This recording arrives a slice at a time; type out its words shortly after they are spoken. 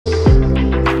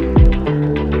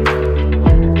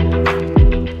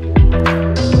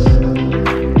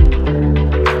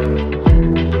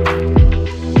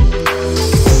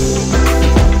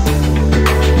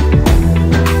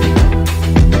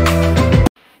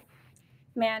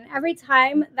man. Every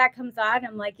time that comes on,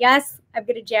 I'm like, yes, I'm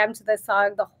going to jam to this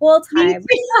song the whole time.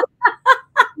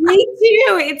 Me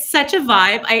too. It's such a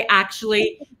vibe. I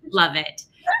actually love it.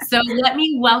 So let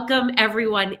me welcome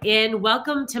everyone in.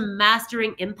 Welcome to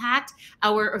Mastering Impact,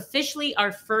 officially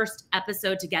our first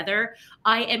episode together.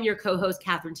 I am your co-host,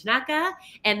 Catherine Tanaka,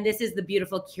 and this is the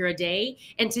beautiful Kira Day.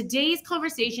 And today's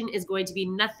conversation is going to be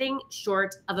nothing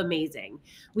short of amazing.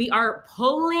 We are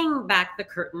pulling back the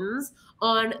curtains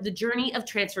on the journey of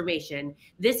transformation.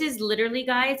 This is literally,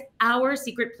 guys, our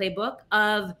secret playbook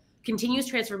of continuous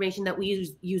transformation that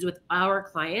we use with our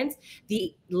clients,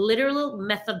 the literal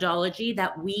methodology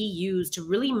that we use to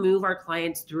really move our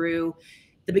clients through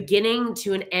the beginning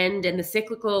to an end and the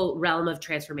cyclical realm of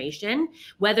transformation,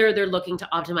 whether they're looking to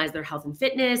optimize their health and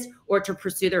fitness or to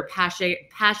pursue their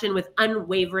passion with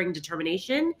unwavering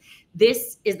determination.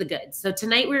 This is the goods. So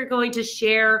tonight we're going to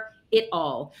share it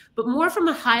all, but more from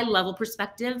a high level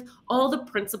perspective, all the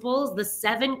principles, the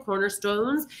 7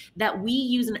 cornerstones that we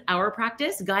use in our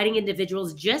practice, guiding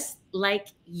individuals just like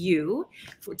you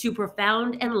to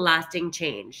profound and lasting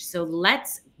change. So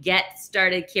let's get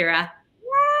started, Kira.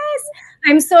 Yes,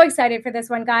 I'm so excited for this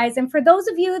one, guys. And for those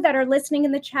of you that are listening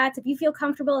in the chats, if you feel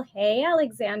comfortable, hey,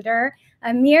 Alexander,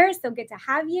 Amir, so good to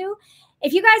have you.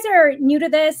 If you guys are new to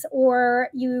this or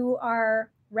you are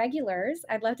regulars,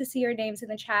 I'd love to see your names in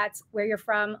the chats, where you're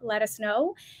from. Let us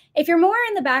know. If you're more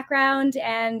in the background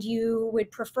and you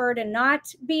would prefer to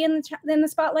not be in the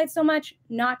spotlight so much,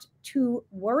 not to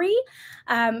worry.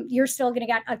 You're still going to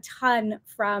get a ton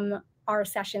from our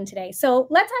session today. So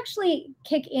let's actually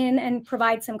kick in and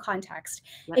provide some context.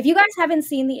 If you guys haven't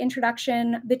seen the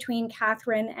introduction between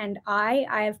Catherine and I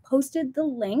have posted the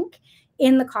link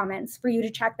in the comments for you to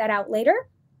check that out later.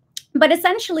 But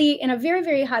essentially, in a very,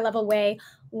 very high level way,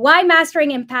 why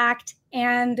Mastering Impact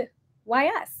and why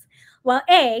us? Well,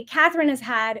 Catherine has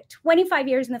had 25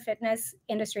 years in the fitness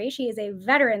industry. She is a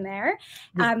veteran there.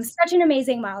 Such an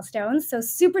amazing milestone. So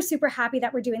super, super happy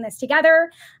that we're doing this together.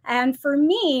 And for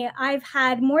me, I've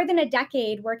had more than a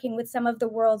decade working with some of the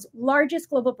world's largest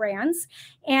global brands.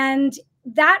 And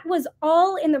that was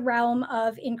all in the realm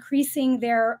of increasing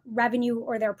their revenue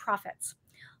or their profits.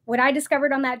 What I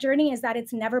discovered on that journey is that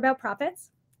it's never about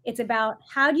profits. It's about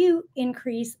how do you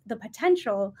increase the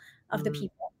potential of the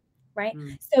people, right?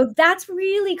 So that's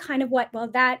really kind of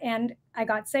and I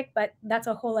got sick, but that's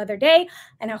a whole other day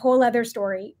and a whole other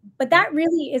story. But that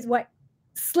really is what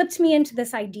slipped me into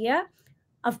this idea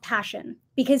of passion.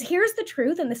 Because here's the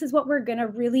truth, and this is what we're going to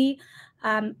really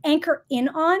anchor in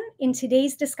on in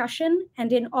today's discussion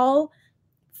and in all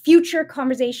future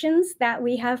conversations that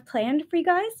we have planned for you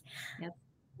guys. Yep.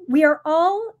 We are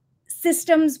all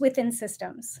systems within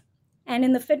systems. And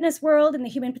in the fitness world, in the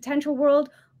human potential world,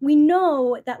 we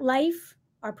know that life,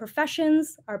 our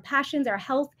professions, our passions, our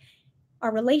health,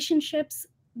 our relationships,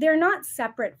 they're not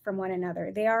separate from one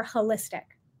another. They are holistic.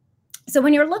 So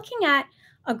when you're looking at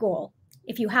a goal,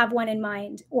 if you have one in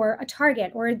mind, or a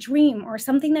target, or a dream, or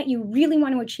something that you really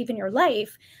want to achieve in your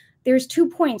life, there's 2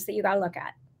 points that you got to look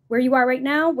at: where you are right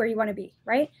now, where you want to be,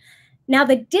 right? Now,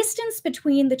 the distance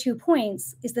between the 2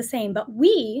 points is the same, but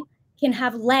we can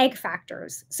have lag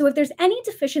factors. So if there's any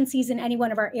deficiencies in any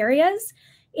one of our areas,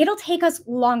 it'll take us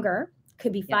longer.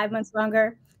 Could be 5 months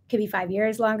longer, could be 5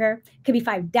 years longer, could be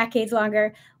 5 decades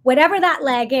longer. Whatever that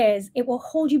lag is, it will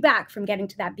hold you back from getting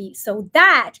to that beat. So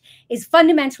that is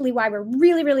fundamentally why we're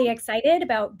really, really excited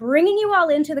about bringing you all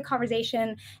into the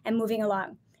conversation and moving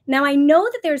along. Now, I know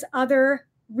that there's other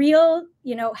real,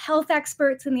 health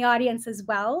experts in the audience as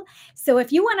well. So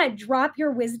if you want to drop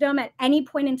your wisdom at any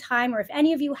point in time, or if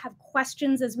any of you have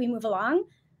questions as we move along,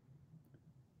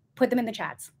 put them in the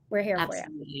chats. We're here for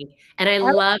you. And I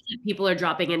love that people are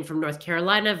dropping in from North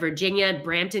Carolina, Virginia,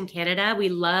 Brampton, Canada. We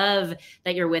love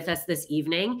that you're with us this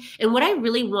evening. And what I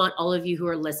really want all of you who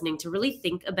are listening to really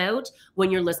think about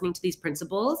when you're listening to these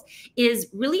principles is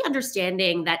really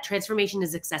understanding that transformation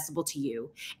is accessible to you.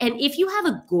 And if you have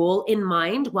a goal in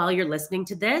mind while you're listening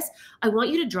to this, I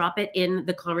want you to drop it in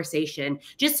the conversation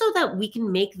just so that we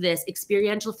can make this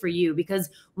experiential for you. Because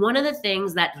one of the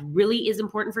things that really is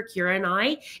important for Kira and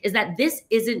I is that this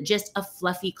isn't just a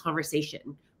fluffy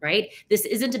conversation, right? This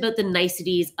isn't about the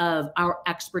niceties of our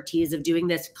expertise of doing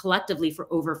this collectively for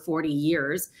over 40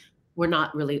 years. We're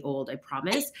not really old, I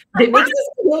promise. It makes us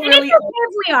feel really old.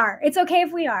 If we are. It's okay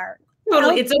if we are.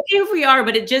 Totally. It's okay if we are,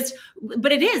 but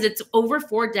it's over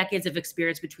 4 decades of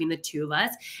experience between the two of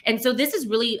us. And so this is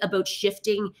really about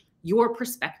shifting your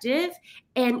perspective.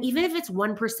 And even if it's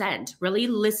 1%, really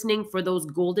listening for those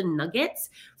golden nuggets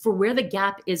for where the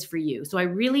gap is for you. So I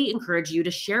really encourage you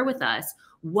to share with us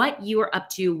what you are up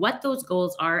to, what those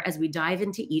goals are as we dive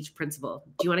into each principle.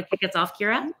 Do you want to kick us off,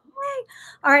 Kira?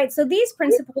 All right. So these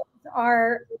principles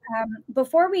are,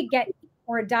 before we get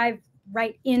or dive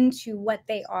right into what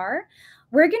they are,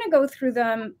 we're going to go through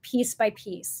them piece by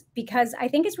piece, because I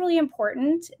think it's really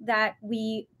important that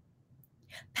we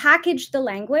package the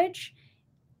language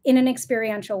in an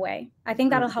experiential way. I think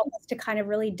that'll help us to kind of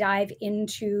really dive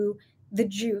into the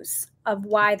juice of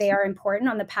why they are important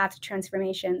on the path to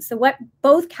transformation. So what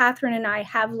both Catherine and I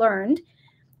have learned,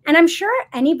 and I'm sure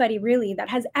anybody really that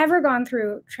has ever gone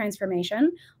through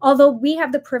transformation, although we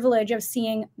have the privilege of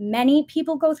seeing many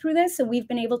people go through this, so we've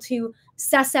been able to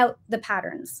suss out the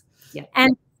patterns. Yeah.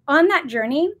 And on that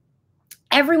journey,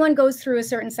 everyone goes through a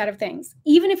certain set of things,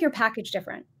 even if you're packaged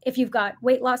different. If you've got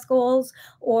weight loss goals,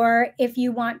 or if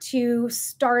you want to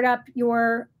start up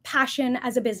your passion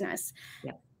as a business,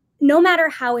 yeah. No matter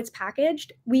how it's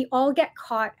packaged, we all get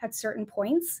caught at certain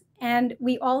points, and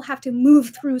we all have to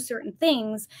move through certain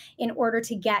things in order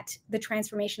to get the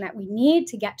transformation that we need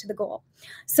to get to the goal.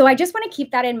 So I just want to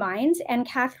keep that in mind. And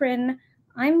Catherine,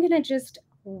 I'm going to just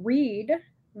read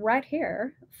right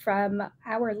here from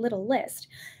our little list.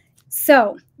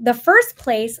 So the first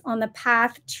place on the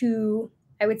path to,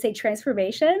 I would say,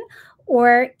 transformation,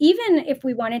 or even if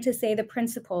we wanted to say the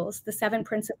principles, the 7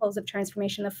 principles of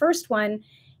transformation, the first one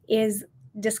is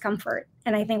discomfort.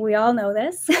 And I think we all know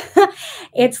this.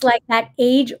 It's like that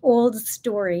age-old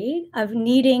story of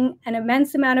needing an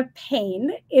immense amount of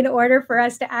pain in order for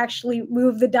us to actually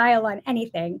move the dial on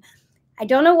anything. I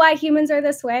don't know why humans are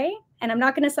this way, and I'm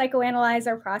not going to psychoanalyze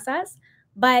our process,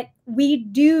 but we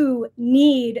do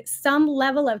need some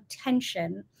level of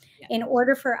tension in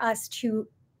order for us to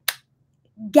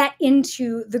get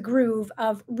into the groove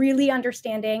of really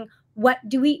understanding what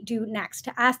do we do next,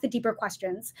 to ask the deeper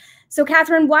questions. So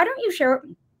Catherine, why don't you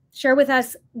share with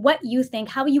us what you think,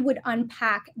 how you would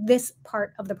unpack this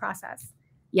part of the process?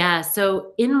 Yeah.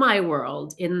 So in my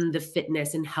world, in the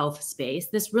fitness and health space,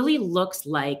 this really looks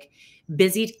like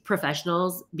busy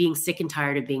professionals being sick and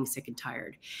tired of being sick and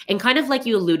tired. And kind of like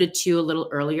you alluded to a little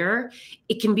earlier,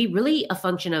 it can be really a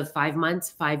function of 5 months,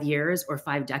 5 years, or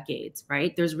 5 decades,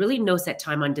 right? There's really no set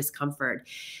time on discomfort.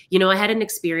 You know, I had an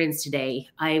experience today.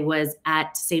 I was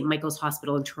at St. Michael's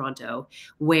Hospital in Toronto,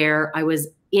 where I was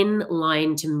in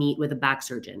line to meet with a back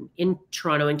surgeon in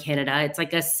Toronto in Canada. It's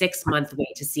like a 6-month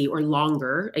wait to see, or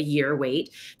longer, a year wait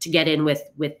to get in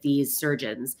with these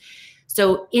surgeons.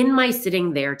 So in my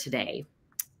sitting there today,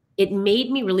 it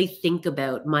made me really think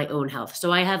about my own health.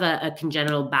 So I have a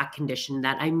congenital back condition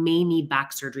that I may need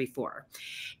back surgery for.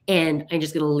 And I'm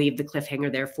just going to leave the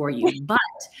cliffhanger there for you. But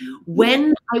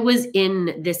when I was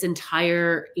in this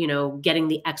entire, getting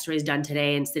the x-rays done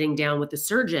today and sitting down with the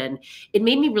surgeon, it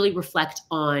made me really reflect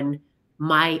on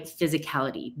my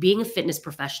physicality. Being a fitness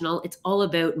professional, it's all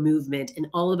about movement and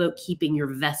all about keeping your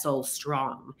vessel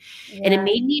strong. Yeah. And it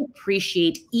made me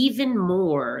appreciate even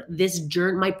more this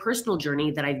journey, my personal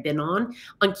journey that I've been on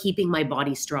keeping my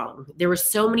body strong. There were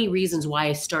so many reasons why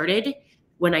I started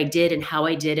when I did and how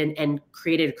I did and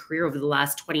created a career over the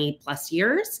last 20 plus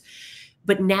years.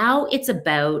 But now it's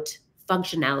about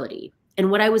functionality. And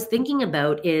what I was thinking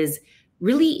about is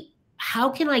really,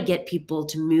 how can I get people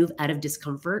to move out of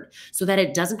discomfort so that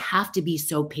it doesn't have to be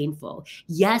so painful?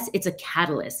 Yes, it's a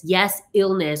catalyst. Yes,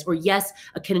 illness, or yes,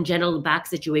 a congenital back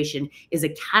situation is a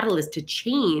catalyst to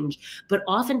change. But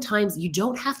oftentimes you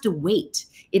don't have to wait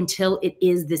until it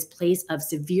is this place of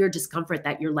severe discomfort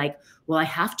that you're like, well, I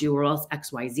have to, or else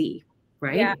XYZ,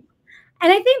 right? Yeah.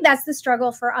 And I think that's the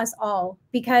struggle for us all,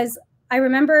 because I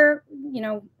remember,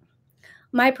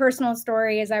 my personal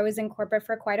story is I was in corporate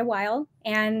for quite a while,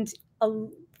 and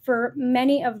for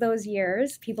many of those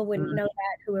years, people wouldn't know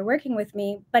that who were working with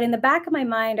me. But in the back of my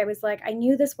mind, I was like, I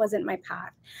knew this wasn't my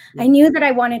path. I knew that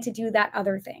I wanted to do that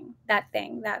other thing, that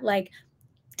like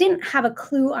didn't have a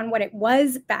clue on what it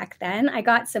was back then. I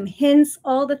got some hints,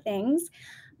 all the things.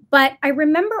 But I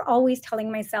remember always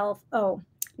telling myself, oh,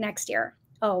 next year.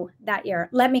 Oh, that year.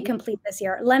 Let me complete this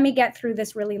year. Let me get through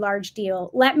this really large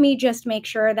deal. Let me just make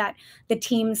sure that the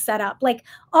team's set up. Like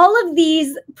all of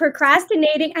these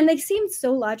procrastinating, and they seemed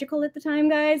so logical at the time,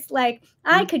 guys. Like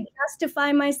I could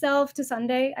justify myself to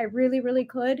Sunday. I really, really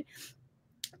could,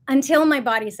 until my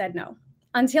body said no.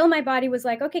 Until my body was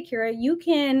like, okay, Kira, you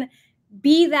can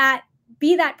be that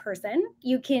person.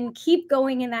 You can keep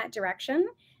going in that direction.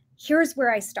 Here's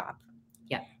where I stop.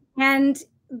 Yeah. And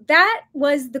that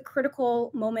was the critical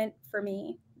moment for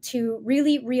me to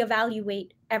really reevaluate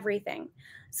everything.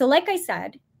 So like I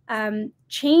said,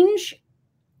 change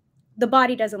the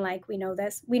body doesn't like. We know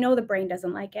this. We know the brain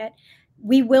doesn't like it.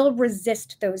 We will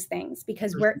resist those things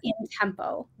because we're in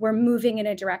tempo. We're moving in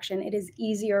a direction. It is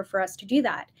easier for us to do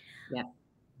that. Yeah.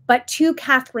 But to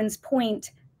Catherine's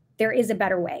point, there is a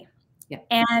better way. Yeah.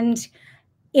 And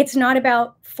it's not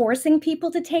about forcing people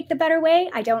to take the better way.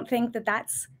 I don't think that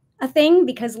that's a thing,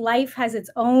 because life has its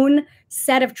own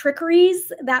set of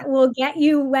trickeries that will get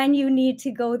you when you need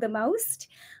to go the most.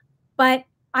 But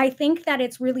I think that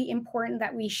it's really important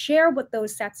that we share what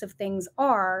those sets of things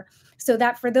are, so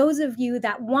that for those of you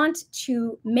that want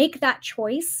to make that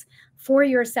choice for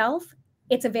yourself,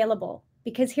 it's available.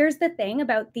 Because here's the thing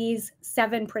about these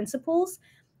 7 principles,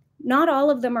 not all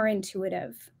of them are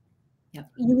intuitive. Yep.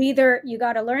 You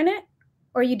got to learn it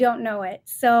or you don't know it.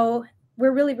 So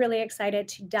we're really, really excited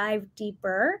to dive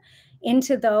deeper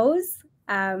into those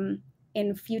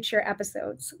in future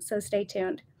episodes. So stay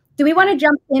tuned. Do we want to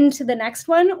jump into the next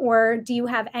one, or do you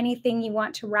have anything you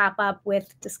want to wrap up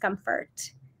with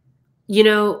discomfort? You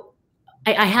know,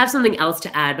 I have something else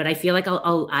to add, but I feel like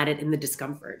I'll add it in the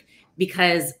discomfort,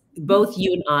 because both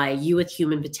you and I, you with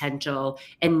human potential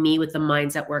and me with the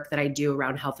mindset work that I do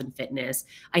around health and fitness,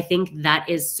 I think that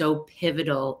is so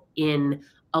pivotal in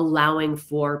allowing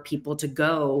for people to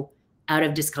go out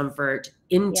of discomfort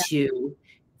into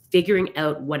figuring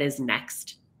out what is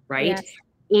next, right? Yes.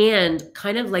 And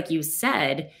kind of like you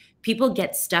said, people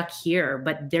get stuck here,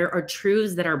 but there are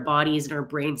truths that our bodies and our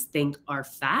brains think are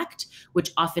fact,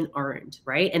 which often aren't,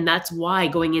 right? And that's why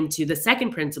going into the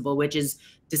second principle, which is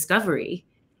discovery,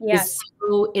 is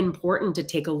so important to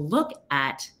take a look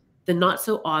at the not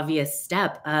so obvious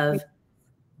step of,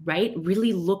 right,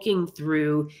 really looking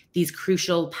through these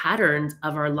crucial patterns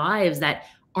of our lives that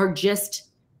are just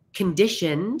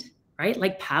conditioned, right?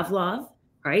 Like Pavlov,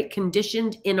 right?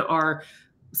 Conditioned in our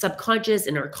subconscious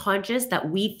and our conscious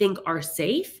that we think are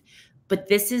safe. But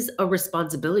this is a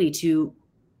responsibility to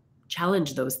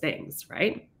challenge those things,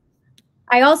 right?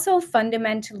 I also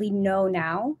fundamentally know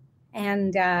now,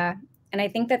 and I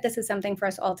think that this is something for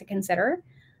us all to consider.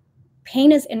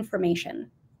 Pain is information.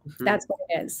 Mm-hmm. That's what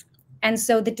it is. And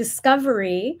so the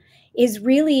discovery is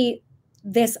really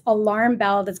this alarm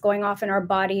bell that's going off in our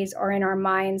bodies or in our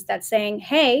minds that's saying,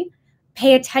 hey,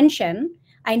 pay attention.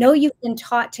 I know you've been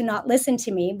taught to not listen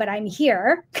to me, but I'm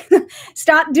here.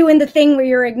 Stop doing the thing where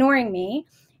you're ignoring me.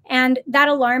 And that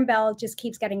alarm bell just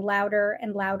keeps getting louder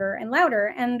and louder and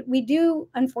louder. And we do,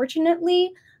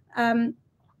 unfortunately,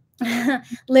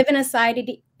 live in a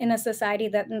society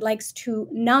that likes to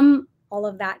numb all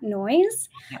of that noise.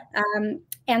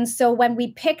 And so when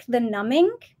we pick the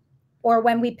numbing or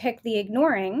when we pick the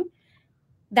ignoring,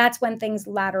 that's when things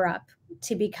ladder up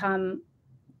to become,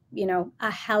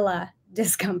 a hella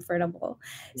discomfortable.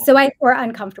 Or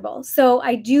uncomfortable. So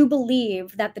I do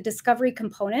believe that the discovery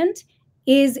component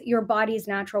is your body's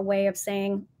natural way of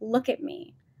saying, look at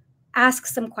me, ask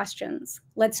some questions.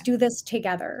 Let's do this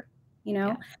together.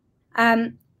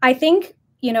 I think,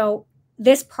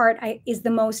 this part is the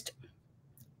most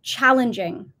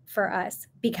challenging for us,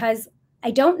 because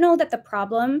I don't know that the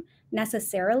problem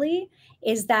necessarily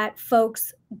is that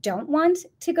folks don't want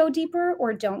to go deeper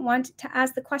or don't want to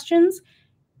ask the questions.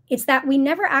 It's that we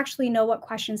never actually know what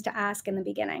questions to ask in the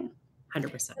beginning.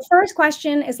 100%. The first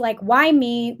question is like, why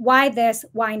me? Why this?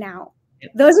 Why now?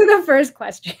 Yep. Those are the first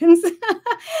questions.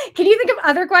 Can you think of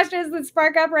other questions that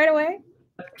spark up right away?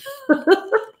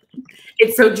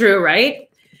 It's so true, right?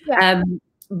 Yeah.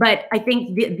 But I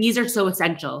think these are so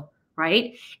essential,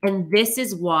 right? And this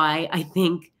is why I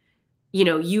think,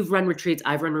 you've run retreats,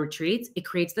 I've run retreats. It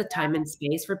creates the time and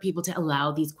space for people to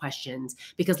allow these questions,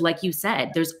 because like you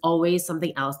said, there's always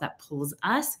something else that pulls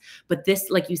us. But this,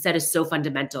 like you said, is so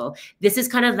fundamental. This is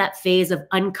kind of that phase of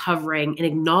uncovering and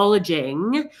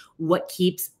acknowledging what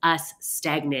keeps us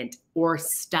stagnant or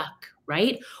stuck,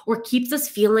 right? Or keeps us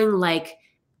feeling like,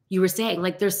 you were saying,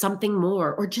 like there's something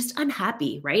more, or just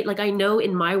unhappy, right? Like I know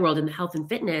in my world, in health and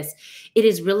fitness, it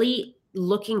is really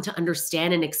looking to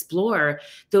understand and explore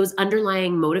those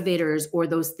underlying motivators or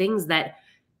those things that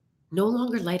no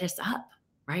longer light us up,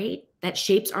 right? That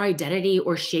shapes our identity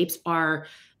or shapes our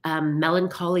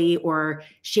melancholy or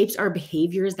shapes our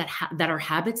behaviors that are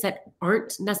habits that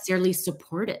aren't necessarily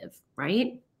supportive,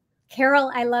 right?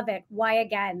 Carol, I love it. Why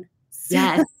again?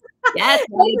 Yes. Yes.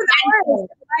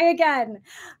 Why again?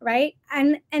 Right.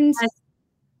 And yes.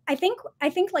 I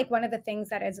think like one of the things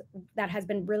that has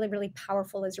been really, really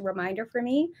powerful as a reminder for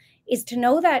me is to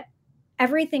know that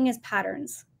everything is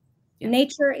patterns. Yeah.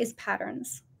 Nature is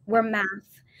patterns. We're math.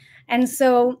 And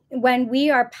so when we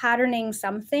are patterning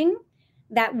something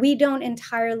that we don't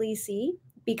entirely see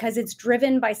because it's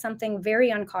driven by something very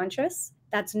unconscious,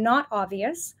 that's not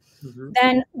obvious,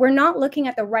 then we're not looking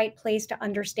at the right place to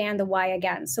understand the why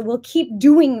again. So we'll keep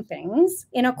doing things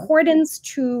in accordance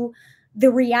to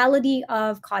the reality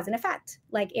of cause and effect.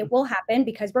 Like it will happen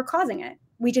because we're causing it.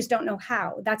 We just don't know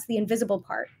how. That's the invisible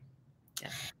part. Yeah.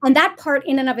 And that part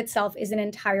in and of itself is an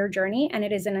entire journey, and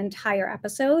it is an entire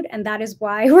episode. And that is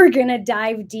why we're going to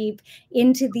dive deep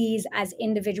into these as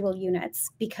individual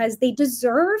units, because they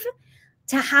deserve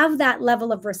to have that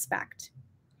level of respect.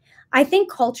 I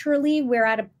think culturally we're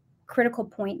at a critical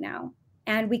point now,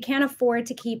 and we can't afford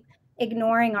to keep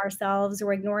ignoring ourselves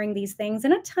or ignoring these things.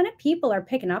 And a ton of people are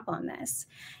picking up on this.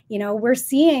 You know, we're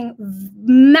seeing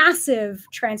massive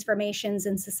transformations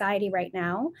in society right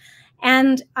now.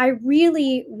 And I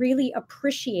really, really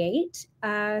appreciate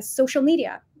social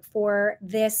media for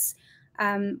this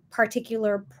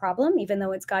particular problem, even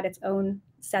though it's got its own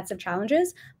sets of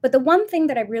challenges. But the one thing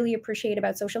that I really appreciate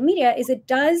about social media is it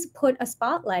does put a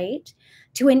spotlight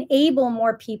to enable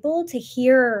more people to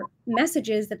hear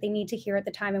messages that they need to hear at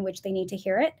the time in which they need to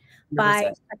hear it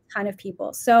by a ton of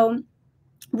people. So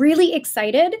really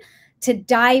excited to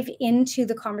dive into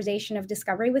the conversation of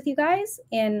discovery with you guys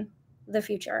in the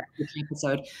future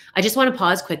episode. I just want to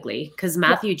pause quickly because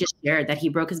Matthew just shared that he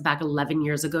broke his back 11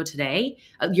 years ago today.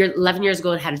 11 years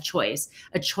ago and had a choice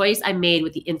I made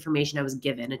with the information I was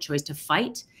given, a choice to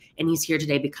fight, and he's here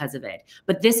today because of it.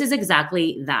 But this is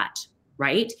exactly that,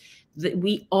 right?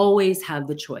 We always have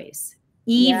the choice,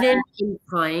 even in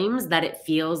times that it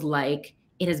feels like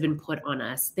it has been put on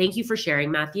us. Thank you for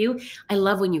sharing, Matthew. I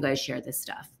love when you guys share this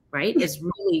stuff, right? It's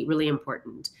really, really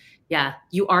important. Yeah,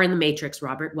 you are in the matrix,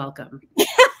 Robert. Welcome.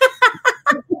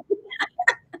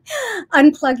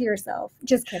 Unplug yourself.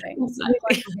 Just kidding. So,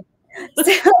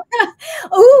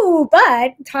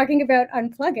 but talking about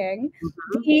unplugging,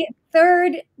 the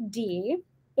third D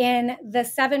in the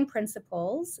 7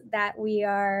 principles that we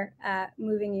are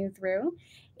moving you through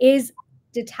is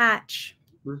detach.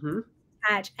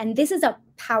 Detach. And this is a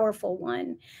powerful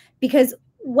one, because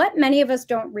what many of us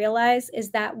don't realize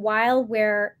is that while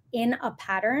we're in a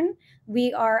pattern,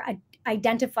 we are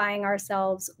identifying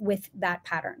ourselves with that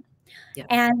pattern. Yeah.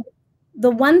 And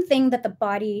the one thing that the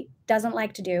body doesn't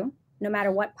like to do, no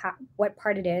matter what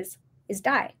part it is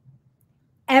die.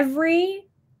 Every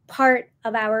part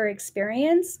of our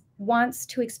experience wants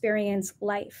to experience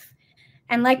life.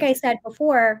 And like I said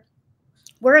before,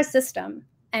 we're a system,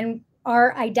 and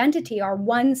our identity, our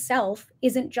one self,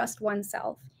 isn't just one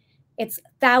self. It's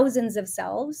thousands of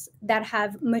selves that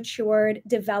have matured,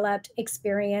 developed,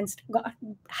 experienced,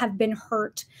 have been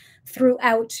hurt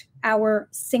throughout our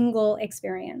single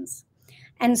experience.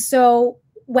 And so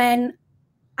when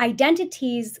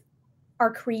identities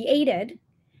are created,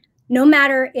 no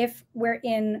matter if we're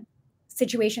in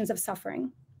situations of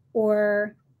suffering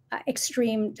or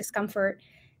extreme discomfort,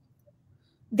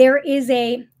 there is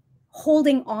a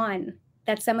holding on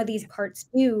that some of these parts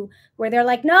do, where they're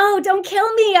like, no, don't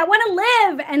kill me, I want to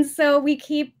live. And so we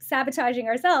keep sabotaging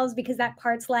ourselves because that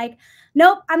part's like,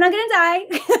 nope, I'm not going to die.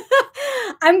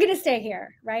 I'm going to stay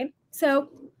here, right? So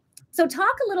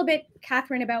talk a little bit,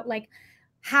 Catherine, about like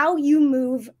how you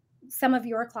move some of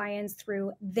your clients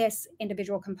through this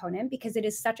individual component, because it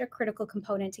is such a critical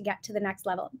component to get to the next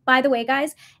level. By the way,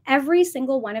 guys, every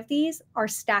single one of these are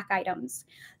stack items.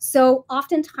 So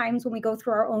oftentimes when we go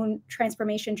through our own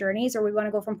transformation journeys, or we want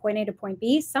to go from point A to point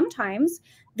B, sometimes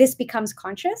this becomes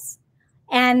conscious,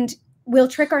 and we'll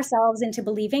trick ourselves into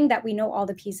believing that we know all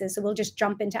the pieces. So we'll just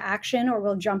jump into action, or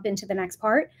we'll jump into the next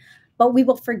part, but we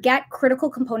will forget critical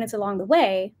components along the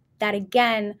way that,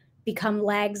 again, become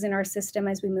lags in our system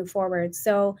as we move forward.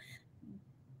 So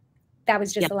that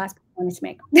was just the last point I wanted to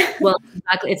make. Well,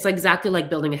 exactly. It's exactly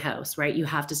like building a house, right? You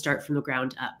have to start from the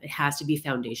ground up. It has to be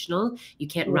foundational. You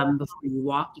can't run before you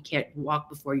walk. You can't walk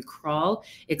before you crawl.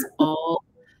 It's all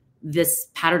this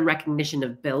pattern recognition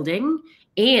of building.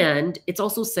 And it's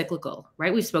also cyclical,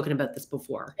 right? We've spoken about this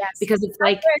before. Yes. Because it's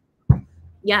like,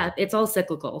 it's all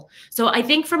cyclical. So I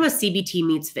think from a CBT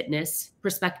meets fitness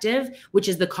perspective, which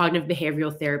is the cognitive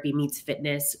behavioral therapy meets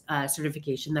fitness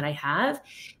certification that I have,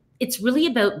 it's really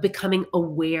about becoming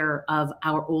aware of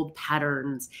our old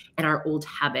patterns and our old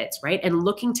habits, right? And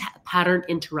looking to pattern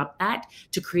interrupt that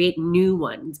to create new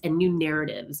ones and new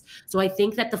narratives. So I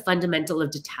think that the fundamental of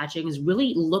detaching is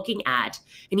really looking at,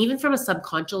 and even from a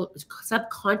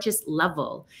subconscious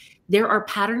level, there are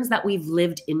patterns that we've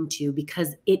lived into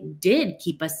because it did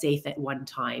keep us safe at one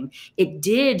time. It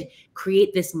did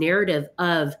create this narrative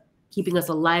of keeping us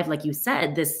alive, like you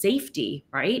said, this safety,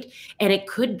 right? And it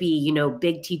could be,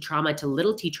 big T trauma to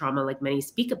little T trauma, like many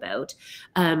speak about.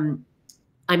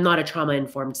 I'm not a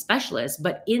trauma-informed specialist,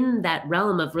 but in that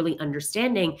realm of really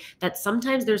understanding that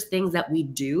sometimes there's things that we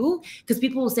do, because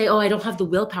people will say, oh, I don't have the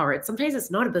willpower. Sometimes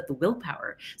it's not about the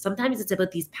willpower. Sometimes it's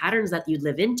about these patterns that you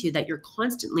live into that you're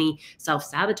constantly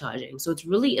self-sabotaging. So it's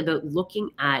really about looking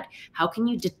at how can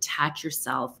you detach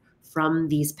yourself from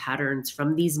these patterns,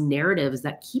 from these narratives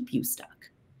that keep you stuck.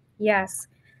 Yes.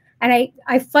 And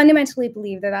I fundamentally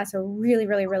believe that that's a really,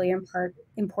 really, really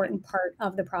important part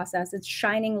of the process. It's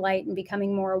shining light and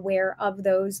becoming more aware of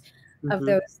those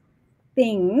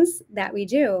things that we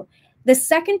do. The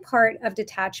second part of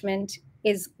detachment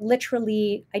is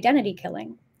literally identity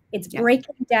killing. It's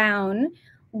breaking down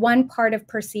one part of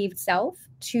perceived self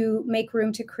to make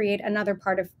room to create another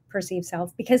part of perceived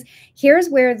self. Because here's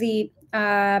where the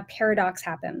paradox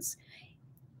happens.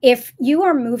 If you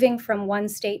are moving from one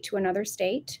state to another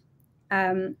state,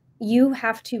 you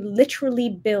have to literally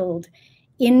build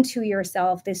into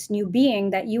yourself this new being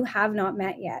that you have not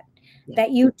met yet,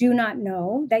 that you do not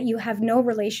know, that you have no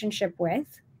relationship with,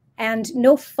 and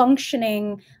no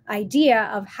functioning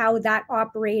idea of how that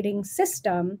operating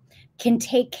system can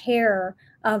take care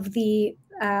of the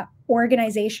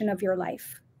organization of your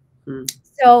life.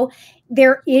 So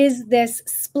there is this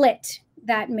split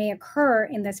that may occur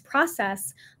in this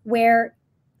process where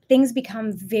things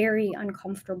become very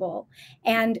uncomfortable.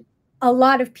 And a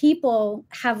lot of people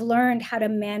have learned how to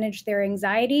manage their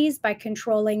anxieties by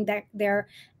controlling their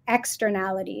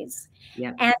externalities.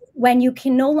 And when you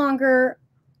can no longer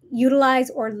utilize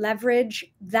or leverage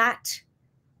that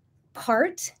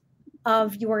part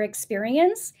of your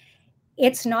experience,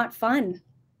 it's not fun.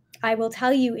 I will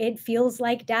tell you, it feels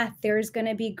like death. There's going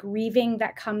to be grieving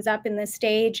that comes up in this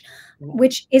stage,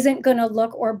 which isn't going to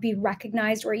look or be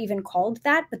recognized or even called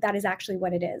that, but that is actually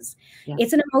what it is.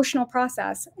 It's an emotional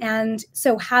process. And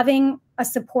so having a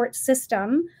support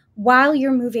system while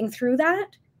you're moving through that,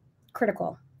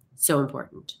 critical. So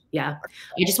important. Yeah.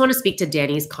 I just want to speak to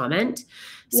Danny's comment.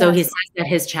 So he says that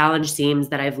his challenge seems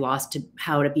that I've lost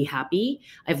how to be happy.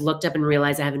 I've looked up and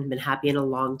realized I haven't been happy in a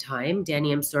long time.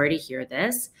 Danny, I'm sorry to hear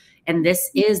this. And this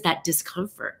is that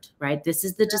discomfort, right? This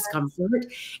is the discomfort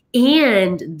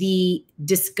and the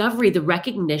discovery, the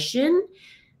recognition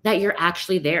that you're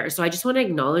actually there. So I just want to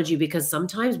acknowledge you, because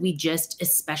sometimes we just,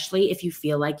 especially if you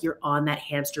feel like you're on that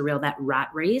hamster wheel, that rat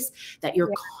race, that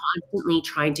you're constantly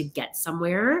trying to get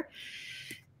somewhere,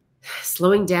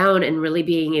 slowing down and really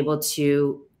being able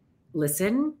to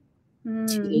listen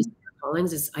to those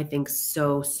callings is, I think,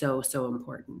 so, so, so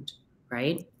important,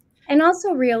 right? And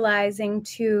also realizing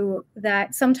too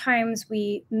that sometimes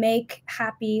we make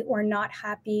happy or not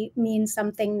happy mean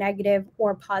something negative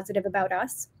or positive about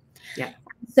us.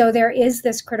 So there is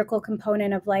this critical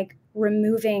component of like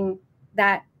removing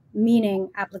that meaning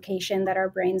application that our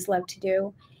brains love to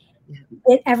do.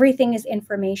 Everything is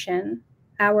information.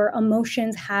 Our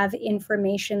emotions have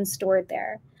information stored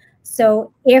there.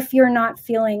 So if you're not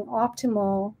feeling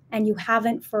optimal and you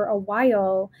haven't for a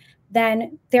while,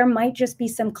 then there might just be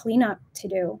some cleanup to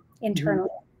do internally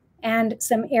and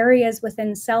some areas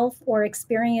within self or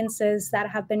experiences that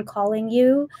have been calling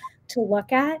you to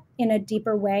look at in a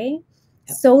deeper way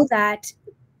so that,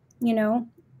 you know,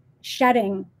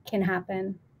 shedding can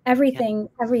happen. Everything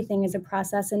is a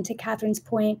process. And to Catherine's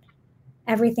point,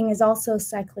 everything is also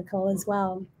cyclical as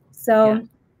well. So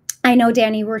I know,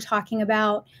 Danny, we're talking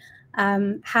about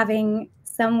having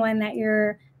someone that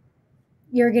you're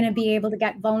going to be able to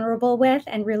get vulnerable with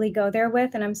and really go there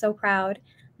with. And I'm so proud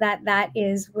that that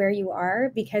is where you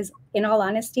are, because in all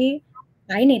honesty,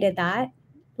 I needed that.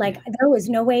 Like there was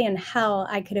no way in hell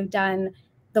I could have done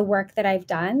the work that I've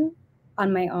done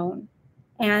on my own.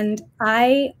 And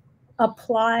I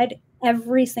applaud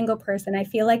every single person. I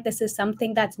feel like this is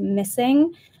something that's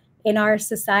missing in our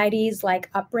society's like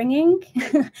upbringing.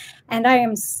 And I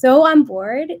am so on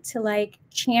board to like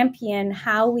champion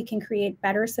how we can create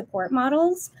better support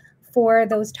models for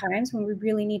those times when we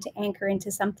really need to anchor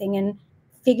into something and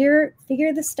figure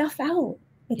the stuff out.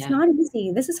 It's not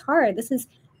easy. This is hard. This is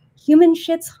human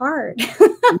shit's hard.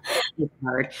 It's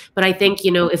hard. But I think,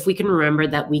 you know, if we can remember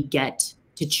that we get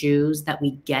to choose, that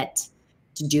we get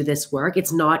to do this work,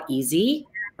 it's not easy,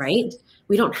 right?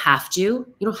 We don't have to. You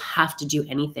don't have to do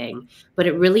anything, but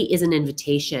it really is an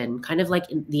invitation, kind of like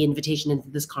the invitation into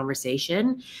this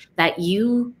conversation, that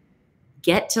you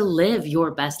get to live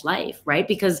your best life, right?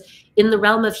 Because in the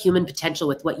realm of human potential,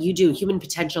 with what you do, human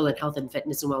potential in health and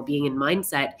fitness and well-being and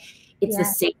mindset, it's the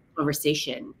same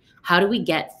conversation. How do we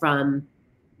get from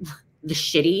the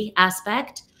shitty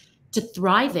aspect to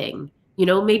thriving? You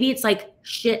know, maybe it's like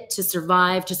shit to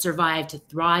survive, to thrive,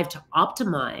 to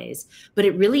optimize, but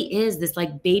it really is this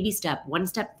like baby step, one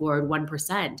step forward,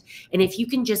 1%. And if you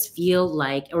can just feel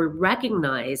like or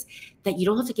recognize that you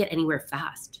don't have to get anywhere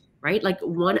fast, right? Like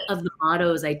one of the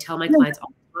mottos I tell my clients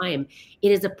all the time,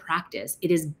 it is a practice. It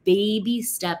is baby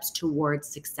steps towards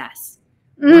success.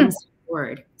 One step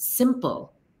forward,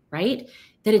 simple, right?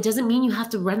 That it doesn't mean you have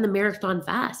to run the marathon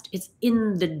fast. It's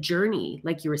in the journey,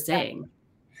 like you were saying.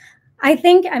 I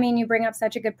think, I mean, you bring up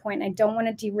such a good point. I don't want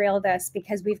to derail this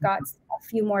because we've got a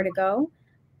few more to go,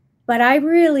 but I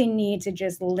really need to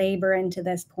just labor into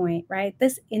this point, right?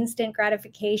 This instant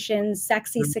gratification,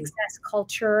 sexy success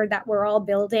culture that we're all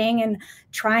building and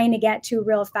trying to get to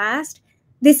real fast.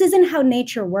 This isn't how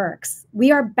nature works.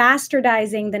 We are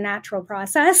bastardizing the natural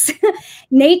process.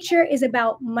 Nature is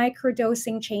about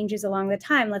microdosing changes along the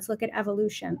time. Let's look at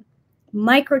evolution.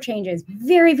 Micro changes,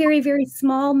 very, very, very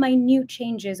small, minute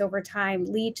changes over time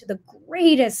lead to the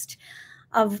greatest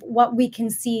of what we can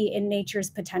see in nature's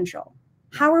potential.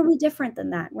 How are we different than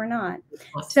that? We're not.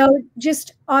 So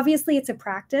just obviously it's a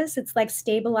practice. It's like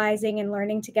stabilizing and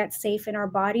learning to get safe in our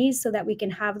bodies so that we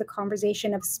can have the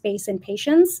conversation of space and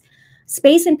patience.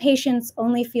 Space and patience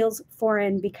only feels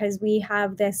foreign because we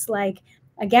have this, like,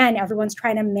 again, everyone's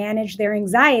trying to manage their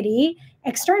anxiety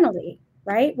externally,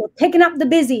 right? We're picking up the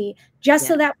busy just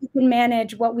so that we can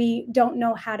manage what we don't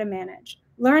know how to manage.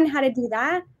 Learn how to do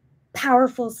that.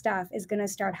 Powerful stuff is going to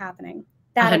start happening.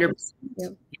 That 100%.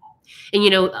 And, you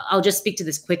know, I'll just speak to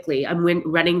this quickly. I'm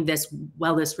running this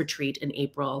wellness retreat in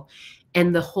April,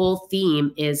 and the whole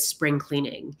theme is spring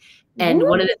cleaning. And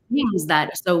one of the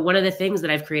things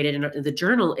that I've created in the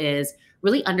journal is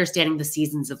really understanding the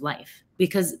seasons of life,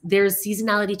 because there's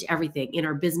seasonality to everything in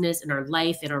our business, in our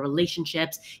life, in our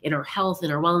relationships, in our health,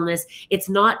 in our wellness. It's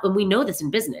not, and we know this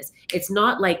in business, it's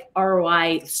not like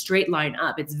ROI straight line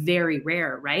up. It's very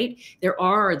rare, right? There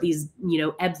are these, you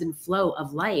know, ebbs and flow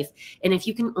of life. And if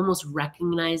you can almost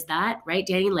recognize that, right,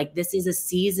 Danny, like this is a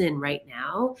season right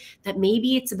now that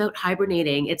maybe it's about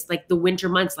hibernating. It's like the winter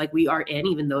months like we are in,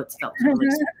 even though it's felt really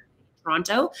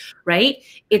Toronto, right?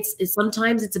 It's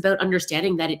sometimes it's about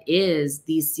understanding that it is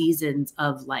these seasons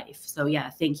of life. So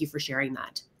yeah, thank you for sharing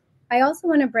that. I also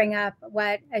want to bring up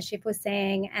what Ashif was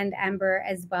saying, and Amber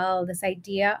as well, this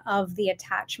idea of the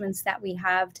attachments that we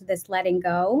have to this letting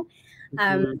go,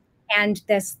 and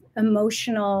this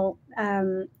emotional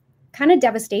kind of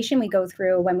devastation we go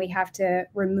through when we have to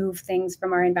remove things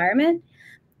from our environment.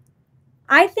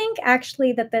 I think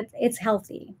actually that it's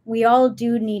healthy. We all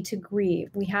do need to grieve.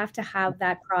 We have to have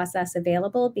that process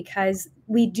available because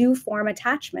we do form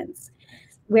attachments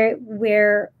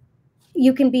where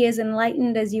you can be as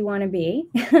enlightened as you want to be.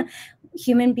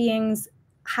 Human beings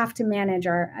have to manage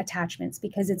our attachments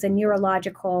because it's a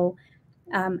neurological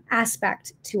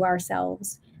aspect to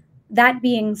ourselves. That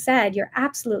being said, you're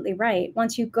absolutely right.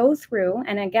 Once you go through,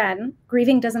 and again,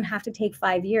 grieving doesn't have to take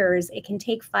 5 years. It can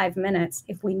take 5 minutes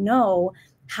if we know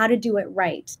how to do it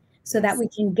right, so that we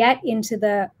can get into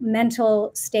the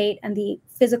mental state and the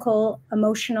physical,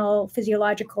 emotional,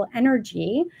 physiological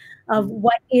energy of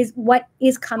what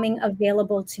is coming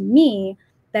available to me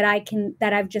that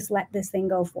I've just let this thing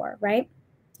go for, right?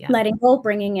 Yeah. Letting go,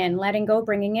 bringing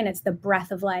in, it's the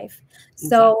breath of life.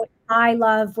 So I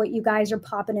love what you guys are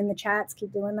popping in the chats.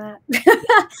 Keep doing that.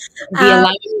 The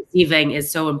allowing receiving is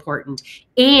so important.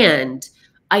 And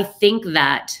I think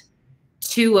that,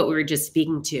 to what we were just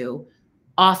speaking to,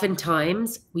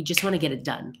 oftentimes we just want to get it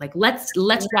done. Like, let's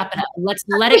wrap it up. Let's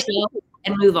let it go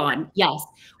and move on. Yes.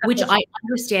 Which I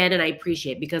understand and I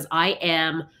appreciate, because I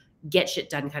am get shit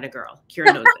done kind of girl.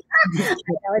 Kira knows it.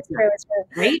 It's true.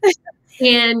 Right?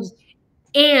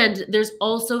 And there's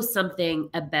also something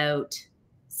about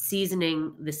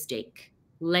seasoning the steak,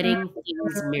 letting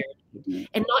things marinate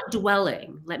and not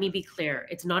dwelling. Let me be clear.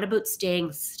 It's not about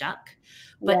staying stuck,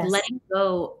 but letting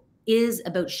go is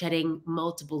about shedding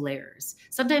multiple layers.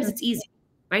 Sometimes it's easy,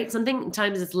 right?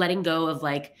 Sometimes it's letting go of,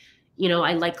 like, you know,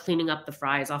 I like cleaning up the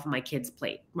fries off of my kid's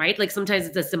plate, right? Like sometimes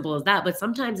it's as simple as that, but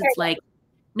sometimes it's like,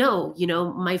 no, you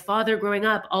know, my father growing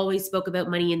up always spoke about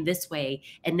money in this way.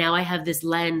 And now I have this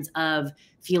lens of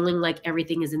feeling like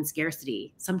everything is in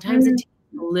scarcity. Sometimes it takes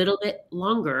a little bit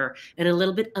longer and a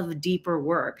little bit of deeper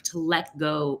work to let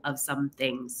go of some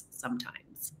things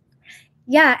sometimes.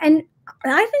 Yeah. And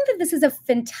I think that this is a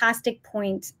fantastic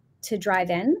point to drive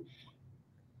in.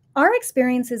 Our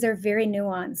experiences are very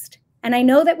nuanced. And I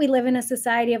know that we live in a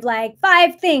society of like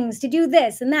 5 things to do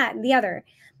this and that and the other.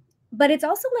 But it's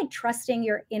also like trusting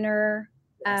your inner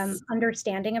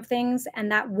understanding of things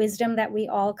and that wisdom that we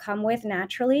all come with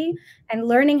naturally, and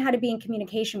learning how to be in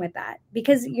communication with that.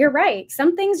 Because you're right,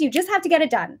 some things you just have to get it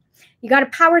done. You got to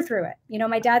power through it. You know,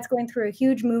 my dad's going through a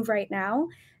huge move right now,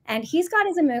 and he's got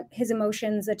his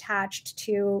emotions attached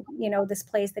to, you know, this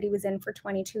place that he was in for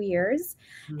 22 years.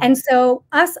 And so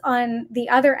us on the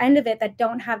other end of it that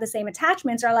don't have the same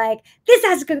attachments are like, this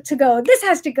has to go, this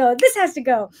has to go, this has to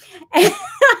go.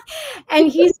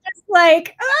 And he's just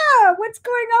like, oh, what's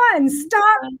going on?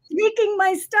 Stop taking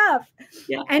my stuff.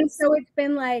 Yeah. And so it's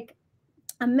been like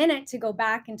a minute to go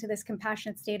back into this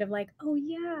compassionate state of like, oh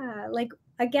yeah, like,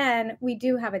 again, we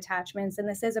do have attachments and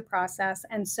this is a process.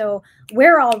 And so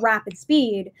we're all rapid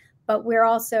speed, but we're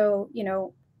also, you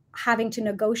know, having to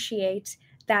negotiate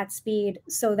that speed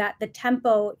so that the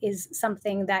tempo is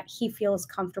something that he feels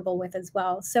comfortable with as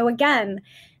well. So again,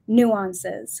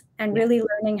 nuances, and really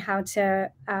learning how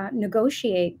to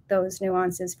negotiate those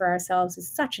nuances for ourselves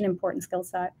is such an important skill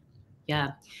set.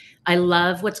 Yeah. I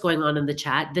love what's going on in the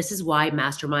chat. This is why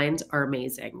masterminds are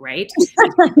amazing, right?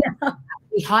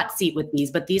 Hot seat with these,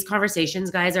 but these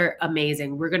conversations, guys, are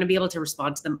amazing. We're going to be able to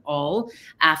respond to them all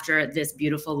after this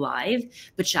beautiful live.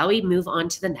 But shall we move on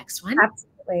to the next one?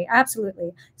 Absolutely.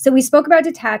 Absolutely. So we spoke about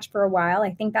detached for a while.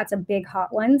 I think that's a big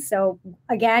hot one. So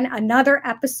again, another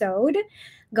episode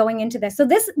going into this. So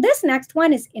this next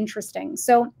one is interesting.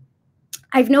 So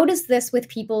I've noticed this with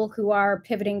people who are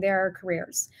pivoting their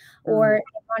careers or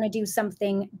want to do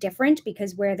something different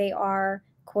because where they are,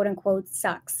 quote unquote,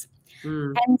 sucks.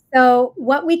 And so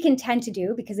what we can tend to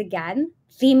do, because again,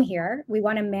 theme here, we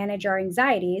want to manage our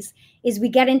anxieties, is we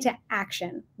get into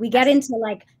action. We get into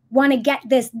like, want to get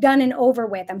this done and over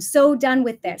with. I'm so done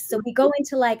with this. So we go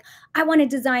into like, I want to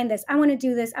design this. I want to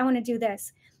do this. I want to do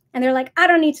this. And they're like, I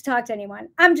don't need to talk to anyone.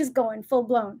 I'm just going full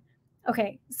blown.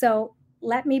 Okay, so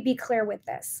let me be clear with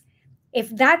this. If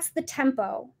that's the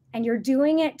tempo and you're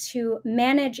doing it to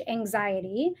manage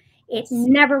anxiety, it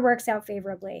never works out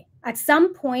favorably. At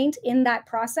some point in that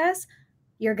process,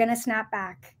 you're going to snap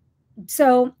back.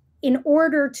 So in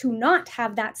order to not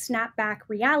have that snap back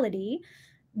reality,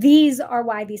 these are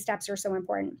why these steps are so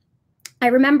important. I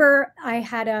remember I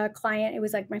had a client, it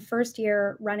was like my first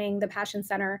year running the Passion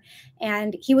Center,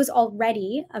 and he was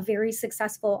already a very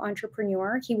successful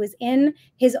entrepreneur. He was in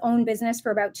his own business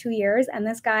for about 2 years. And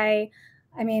this guy,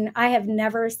 I mean, I have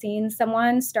never seen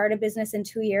someone start a business in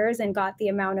 2 years and got the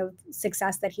amount of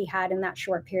success that he had in that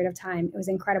short period of time. It was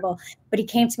incredible. But he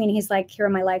came to me and he's like,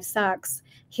 Kira, my life sucks.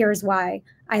 Here's why.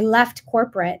 I left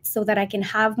corporate so that I can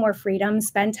have more freedom,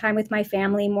 spend time with my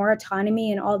family, more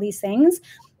autonomy, and all these things.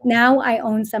 Now I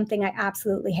own something I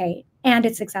absolutely hate, and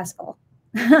it's successful.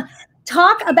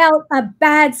 Talk about a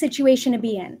bad situation to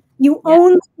be in. You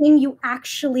own the thing you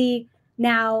actually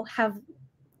now have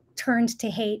turned to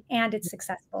hate, and it's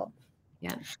successful.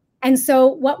 Yeah. And so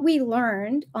what we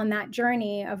learned on that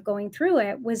journey of going through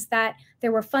it was that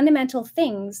there were fundamental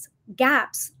things,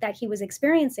 gaps that he was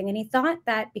experiencing. And he thought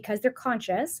that because they're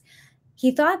conscious,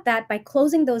 he thought that by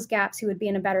closing those gaps, he would be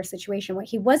in a better situation. What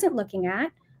he wasn't looking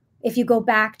at, if you go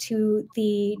back to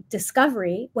the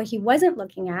discovery, what he wasn't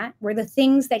looking at were the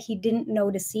things that he didn't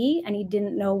know to see and he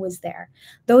didn't know was there.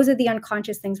 Those are the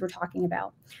unconscious things we're talking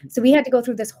about. So we had to go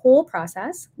through this whole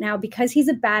process. Now, because he's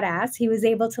a badass, he was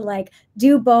able to like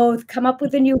do both, come up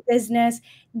with a new business.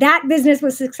 That business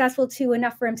was successful too,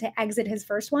 enough for him to exit his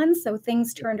first one. So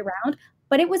things turned around,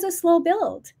 but it was a slow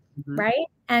build, right?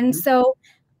 And so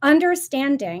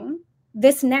understanding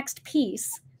this next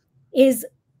piece is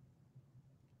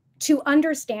to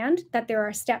understand that there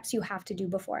are steps you have to do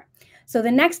before. So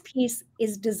the next piece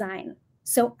is design.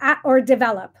 So, or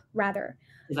develop rather.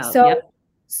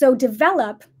 So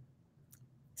develop,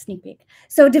 sneak peek.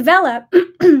 So develop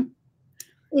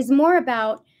is more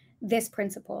about this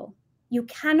principle. You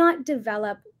cannot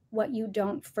develop what you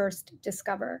don't first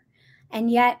discover. And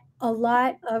yet a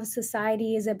lot of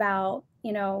society is about,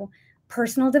 you know,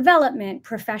 personal development,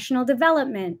 professional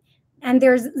development. And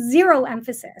there's zero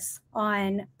emphasis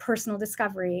on personal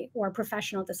discovery or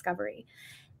professional discovery.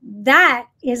 That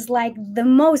is like the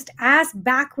most ass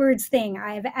backwards thing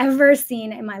I have ever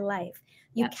seen in my life.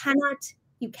 You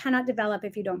cannot develop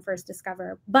if you don't first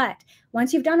discover. But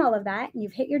once you've done all of that, and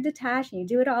you've hit your detach and you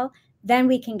do it all, then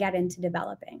we can get into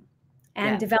developing.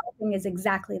 And developing is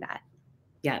exactly that.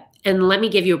 Yeah. And let me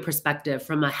give you a perspective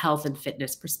from a health and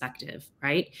fitness perspective,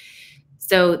 right?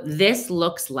 So this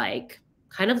looks like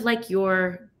kind of like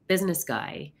your business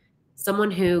guy, someone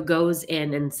who goes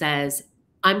in and says,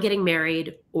 I'm getting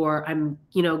married, or I'm,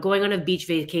 you know, going on a beach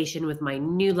vacation with my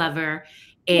new lover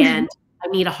and I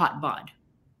need a hot bod.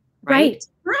 Right.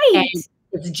 Right. And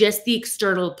It's just the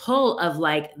external pull of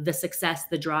like the success,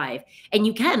 the drive.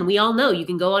 And we all know you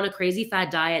can go on a crazy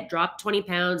fat diet, drop 20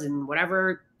 pounds in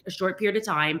whatever a short period of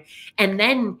time. And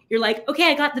then you're like,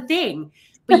 okay, I got the thing,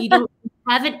 but you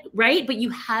haven't, right? But you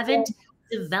haven't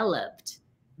developed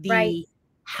the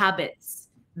habits,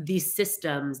 the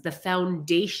systems, the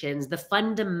foundations, the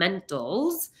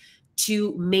fundamentals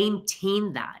to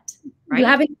maintain that.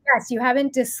 Right? You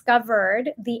haven't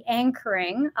discovered the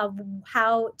anchoring of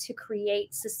how to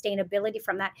create sustainability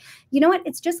from that. You know what?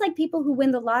 It's just like people who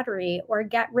win the lottery or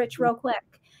get rich real quick.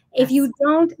 If you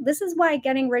don't, this is why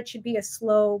getting rich should be a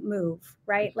slow move,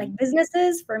 right? Like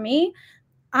businesses, for me,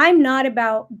 I'm not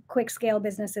about quick scale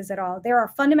businesses at all. There are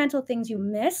fundamental things you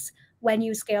miss when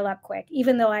you scale up quick,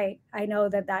 even though I know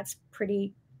that that's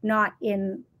pretty not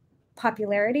in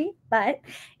popularity, but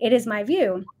it is my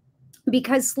view.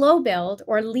 Because slow build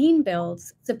or lean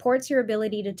builds supports your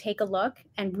ability to take a look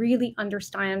and really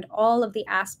understand all of the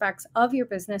aspects of your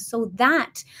business so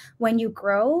that when you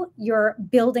grow, you're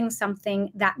building something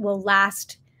that will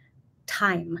last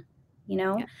time.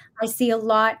 I see a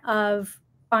lot of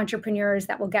entrepreneurs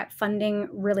that will get funding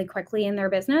really quickly in their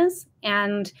business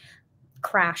and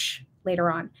crash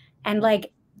later on.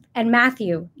 And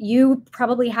Matthew, you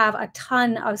probably have a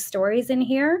ton of stories in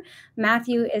here.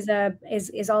 Matthew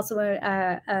is also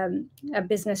a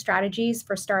business strategies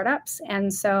for startups.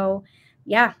 And so,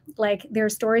 yeah, like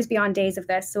there's stories beyond days of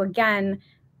this. So again,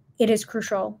 it is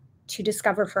crucial to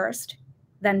discover first,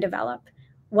 then develop.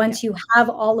 Once you have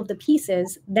all of the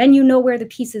pieces, then you know where the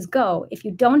pieces go. If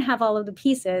you don't have all of the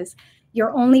pieces,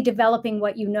 you're only developing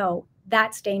what you know.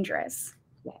 That's dangerous.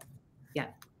 Yeah.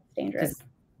 Dangerous.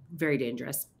 Very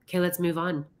dangerous. Okay, let's move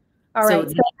on. All right.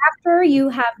 So after you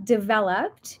have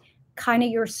developed kind of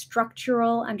your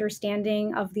structural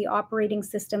understanding of the operating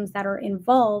systems that are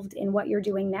involved in what you're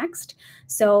doing next.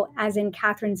 So as in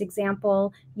Catherine's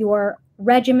example, your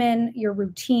regimen, your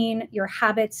routine, your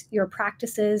habits, your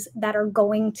practices that are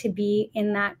going to be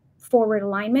in that forward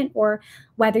alignment, or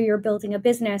whether you're building a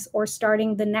business or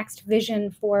starting the next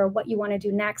vision for what you want to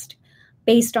do next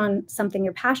based on something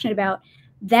you're passionate about,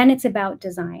 then it's about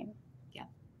design.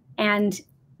 And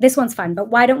this one's fun, but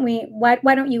why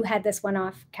don't you head this one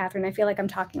off, Catherine? I feel like I'm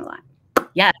talking a lot.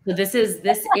 Yeah. So this is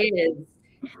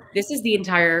the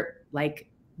entire, like,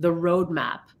 the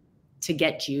roadmap to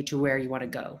get you to where you want to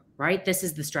go, right? This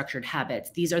is the structured habits.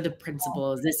 These are the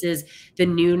principles. This is the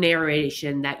new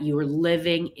narration that you are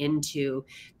living into,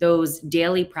 those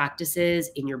daily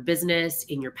practices in your business,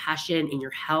 in your passion, in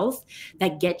your health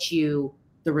that get you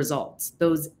the results,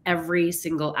 those every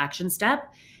single action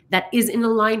step that is in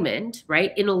alignment,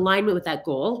 right? In alignment with that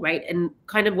goal, right? And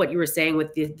kind of what you were saying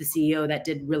with the CEO that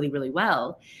did really, really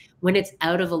well, when it's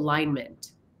out of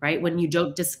alignment, right? When you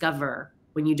don't discover,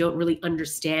 when you don't really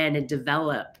understand and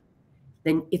develop,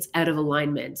 then it's out of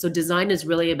alignment. So design is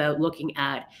really about looking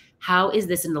at how is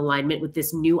this in alignment with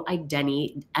this new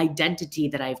identity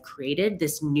that I've created,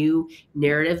 this new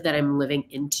narrative that I'm living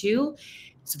into,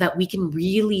 so that we can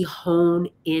really hone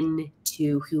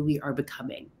into who we are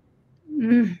becoming.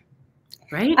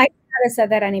 Right? I couldn't have said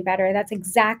that any better. That's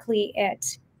exactly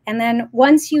it. And then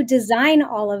once you design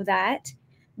all of that,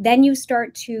 then you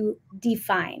start to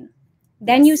define.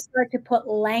 Then you start to put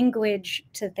language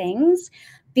to things,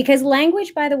 because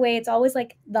language, by the way, it's always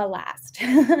like the last.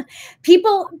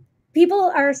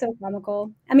 People are so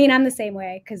comical. I mean, I'm the same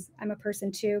way because I'm a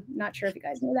person too. Not sure if you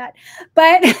guys know that,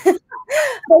 but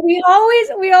but we always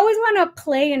want to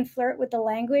play and flirt with the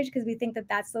language because we think that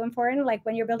that's so important. Like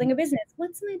when you're building a business,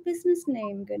 what's my business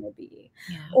name going to be?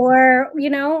 Yeah. Or we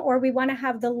want to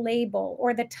have the label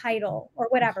or the title or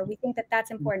whatever. We think that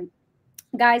that's important.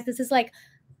 Guys, this is like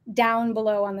down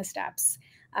below on the steps.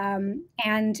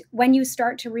 And when you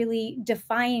start to really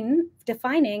defining,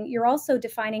 you're also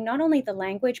defining not only the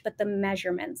language, but the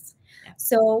measurements. Yeah.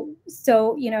 So,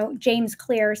 James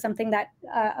Clear, something that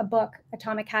a book,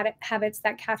 Atomic Habits,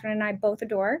 that Catherine and I both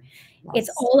adore. Yes.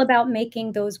 It's all about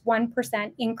making those 1%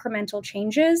 incremental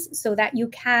changes so that you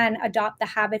can adopt the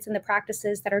habits and the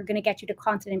practices that are going to get you to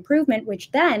constant improvement,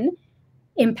 which then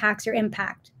impacts your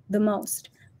impact the most.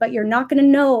 But you're not going to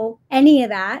know any of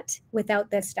that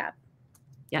without this step.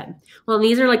 Yeah. Well,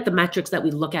 these are like the metrics that we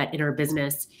look at in our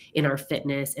business, in our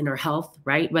fitness, in our health,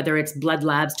 right? Whether it's blood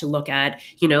labs to look at,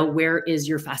 where is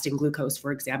your fasting glucose,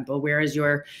 for example? Where is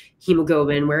your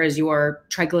hemoglobin? Where is your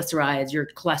triglycerides, your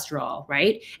cholesterol,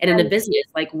 right? And in a business,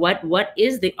 like what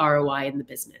is the ROI in the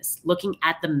business? Looking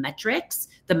at the metrics,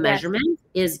 the measurement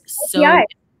is so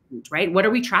important, right? What are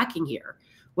we tracking here?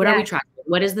 What are we tracking?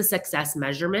 What is the success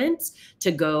measurements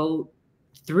to go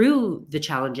through the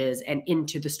challenges and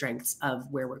into the strengths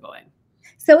of where we're going?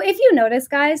 So if you notice,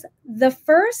 guys, the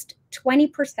first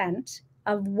 20%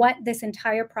 of what this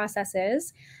entire process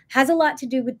is has a lot to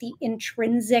do with the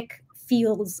intrinsic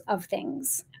feels of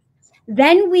things.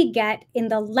 Then we get in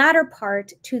the latter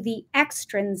part to the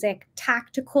extrinsic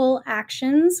tactical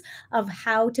actions of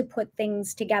how to put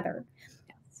things together.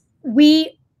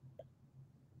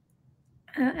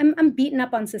 I'm beaten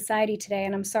up on society today,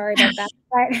 and I'm sorry about that.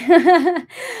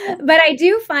 But I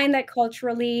do find that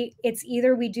culturally, it's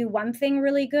either we do one thing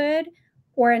really good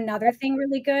or another thing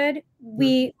really good.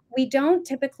 We don't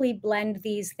typically blend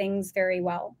these things very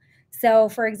well. So,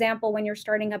 for example, when you're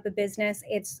starting up a business,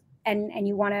 and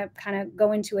you want to kind of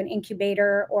go into an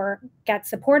incubator or get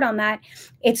support on that,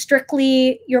 it's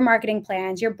strictly your marketing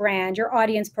plans, your brand, your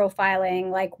audience profiling,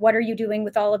 like what are you doing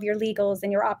with all of your legals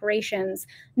and your operations.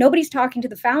 Nobody's talking to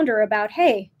the founder about,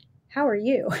 hey, how are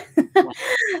you?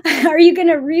 Are you going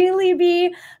to really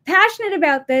be passionate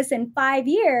about this in 5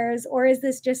 years? Or is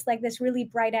this just like this really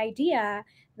bright idea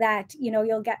that,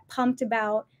 you'll get pumped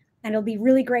about and it'll be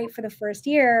really great for the first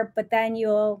year, but then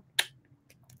you'll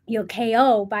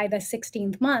KO by the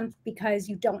 16th month because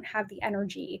you don't have the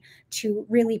energy to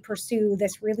really pursue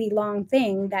this really long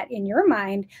thing that in your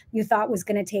mind you thought was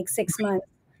going to take 6 months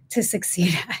to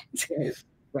succeed at.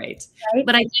 Right.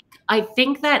 But I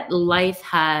think that life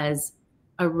has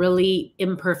a really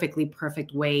imperfectly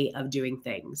perfect way of doing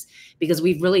things, because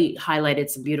we've really highlighted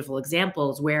some beautiful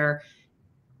examples where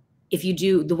if you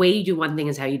do the way you do one thing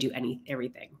is how you do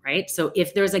everything, right? So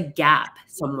if there's a gap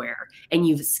somewhere and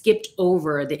you've skipped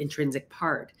over the intrinsic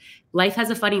part, life has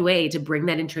a funny way to bring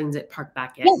that intrinsic part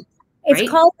back in. Yes. It's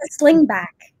called a sling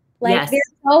back. Like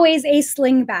there's always a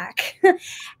sling back.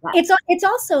 It's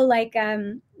also like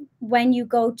when you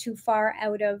go too far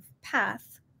out of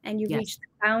path and you reach the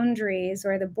boundaries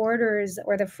or the borders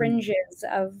or the fringes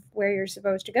of where you're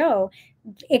supposed to go,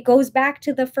 it goes back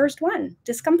to the first one.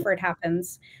 Discomfort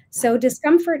happens. So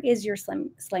discomfort is your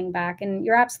sling back. And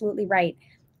you're absolutely right.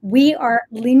 We are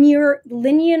linearizing.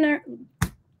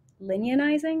 That's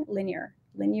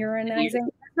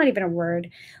not even a word.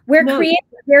 We're creating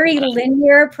a very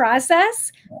linear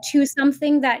process to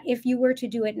something that if you were to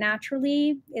do it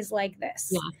naturally is like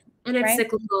this. Yeah. And it's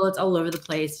cyclical. It's all over the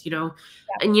place, And,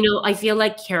 I feel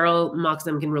like Carol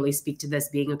Moxham can really speak to this,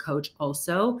 being a coach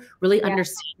also, really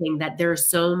understanding that there are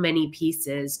so many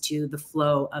pieces to the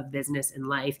flow of business and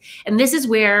life. And this is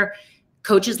where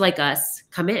coaches like us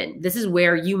come in. This is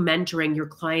where you mentoring your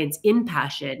clients in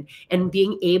passion and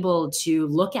being able to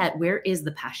look at where is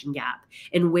the passion gap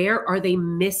and where are they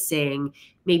missing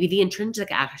maybe the intrinsic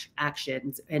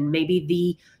actions and maybe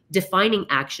the defining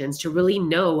actions to really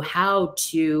know how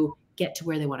to get to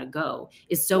where they want to go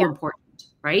is so important,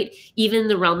 right? Even in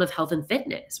the realm of health and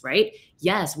fitness, right?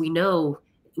 Yes, we know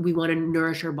we want to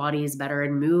nourish our bodies better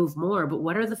and move more, but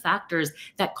what are the factors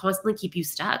that constantly keep you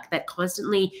stuck, that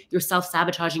constantly you're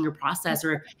self-sabotaging your process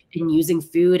or in using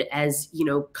food as,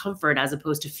 comfort as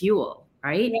opposed to fuel,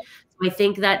 right? So I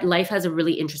think that life has a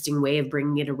really interesting way of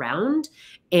bringing it around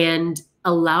and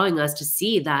allowing us to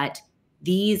see that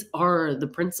these are the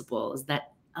principles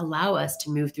that allow us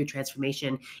to move through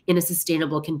transformation in a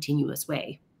sustainable, continuous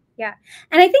way. Yeah.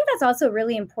 And I think that's also a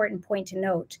really important point to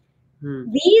note.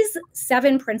 These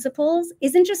 7 principles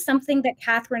isn't just something that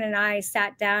Catherine and I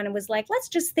sat down and was like, let's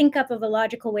just think up of a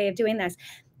logical way of doing this.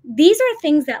 These are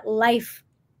things that life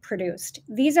produced.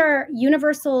 These are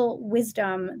universal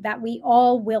wisdom that we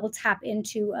all will tap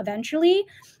into eventually.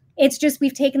 It's just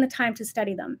we've taken the time to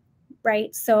study them,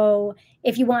 right? So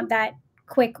if you want that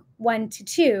quick 1 to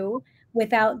 2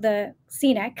 without the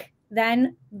scenic,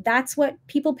 then that's what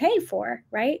people pay for,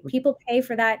 right? People pay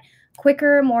for that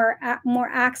quicker, more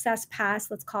access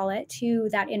pass, let's call it, to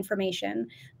that information,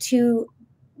 to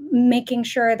making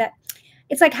sure that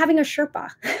it's like having a Sherpa.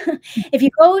 If you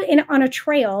go on a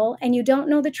trail and you don't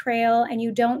know the trail and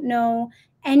you don't know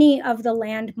any of the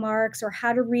landmarks or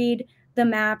how to read the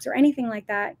maps or anything like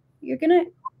that, you're going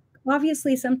to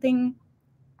obviously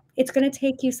it's going to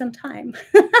take you some time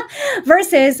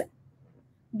versus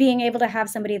being able to have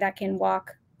somebody that can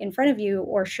walk in front of you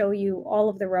or show you all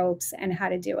of the ropes and how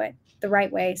to do it the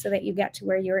right way so that you get to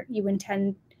where you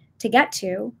intend to get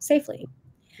to safely.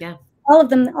 Yeah. All of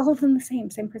them the same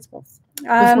principles.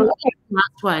 Last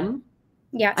one.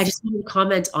 Yes. I just want to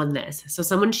comment on this. So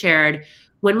someone shared,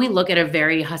 when we look at a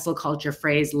very hustle culture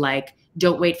phrase like,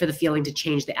 don't wait for the feeling to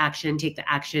change the action, take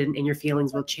the action and your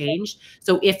feelings will change.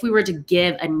 So if we were to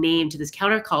give a name to this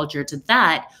counterculture to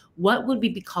that, what would we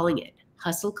be calling it?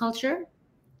 Hustle culture?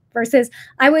 Versus,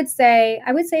 I would say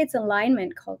it's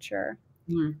alignment culture.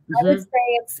 I would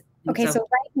say Okay, so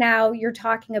right now you're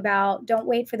talking about don't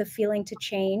wait for the feeling to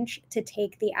change, to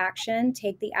take the action,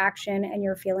 and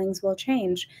your feelings will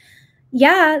change.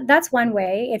 Yeah, that's one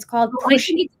way. It's called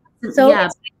pushing. So I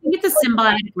think it's a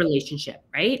symbiotic relationship,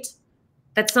 right?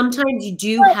 That sometimes you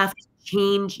do have to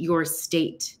change your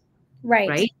state,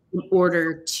 right? In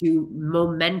order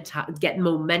to get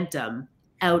momentum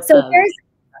out so of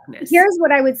here's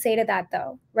what I would say to that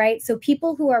though, right? So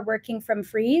people who are working from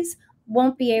freeze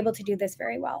won't be able to do this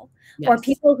very well. Yes. Or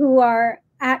people who are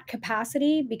at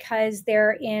capacity because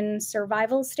they're in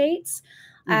survival states,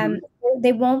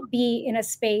 they won't be in a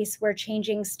space where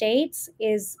changing states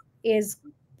is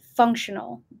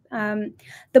functional.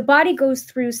 The body goes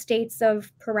through states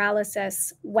of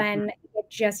paralysis when it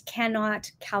just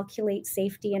cannot calculate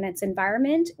safety in its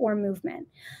environment or movement.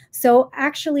 So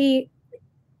actually,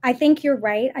 I think you're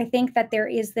right. I think that there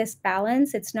is this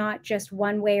balance. It's not just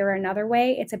one way or another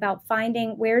way. It's about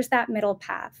finding where's that middle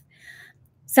path.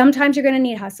 Sometimes you're going to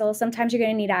need hustle. Sometimes you're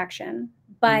going to need action.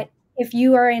 But if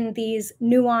you are in these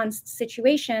nuanced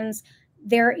situations,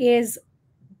 there is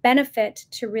benefit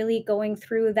to really going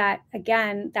through that,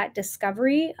 again, that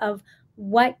discovery of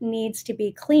what needs to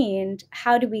be cleaned.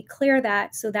 How do we clear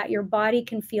that so that your body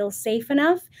can feel safe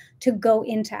enough to go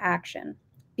into action?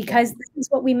 Because this is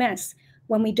what we miss.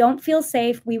 When we don't feel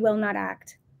safe, we will not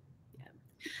act.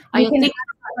 I think,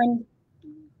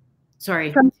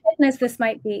 sorry. From fitness, this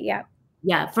might be,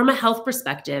 Yeah, from a health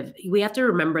perspective, we have to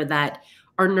remember that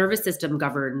our nervous system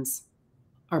governs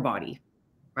our body,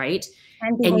 right?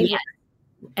 And behavior.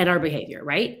 And our behavior,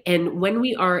 right? And when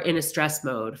we are in a stress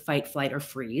mode, fight, flight, or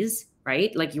freeze,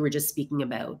 right? Like you were just speaking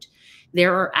about,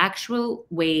 there are actual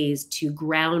ways to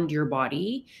ground your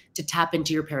body to tap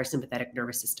into your parasympathetic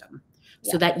nervous system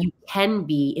so that you can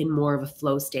be in more of a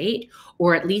flow state,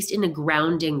 or at least in a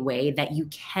grounding way that you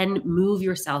can move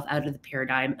yourself out of the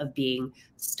paradigm of being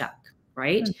stuck,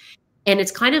 right? And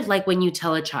it's kind of like when you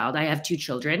tell a child, I have 2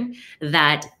 children,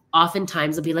 that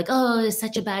oftentimes they'll be like, oh, it's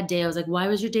such a bad day. I was like, why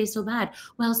was your day so bad?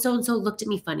 Well, so-and-so looked at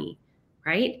me funny,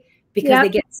 right? Because they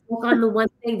get stuck on the one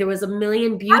thing. There was a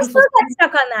million beautiful. I still get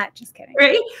stuck on that. Just kidding.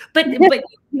 Right? But you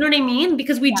know what I mean?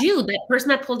 Because we do. That person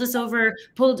that pulled us over,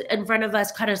 pulled in front of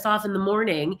us, cut us off in the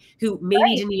morning, who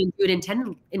maybe didn't even do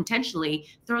it intentionally,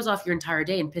 throws off your entire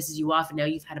day and pisses you off. And now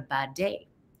you've had a bad day.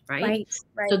 Right?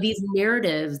 So these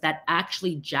narratives that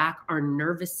actually jack our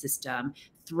nervous system,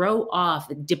 throw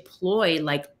off, deploy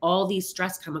like all these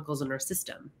stress chemicals in our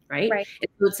system, right?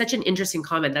 So it's such an interesting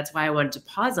comment. That's why I wanted to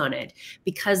pause on it,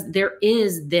 because there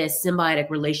is this symbiotic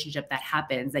relationship that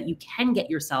happens that you can get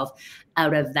yourself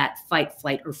out of that fight,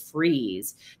 flight, or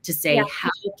freeze to say,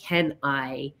 how can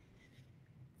I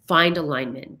find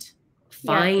alignment,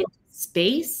 find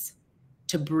space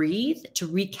to breathe, to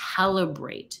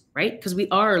recalibrate, right? Because we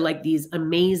are like these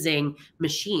amazing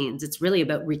machines. It's really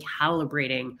about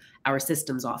recalibrating our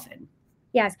systems often.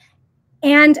 Yes.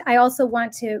 And I also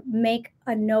want to make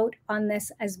a note on this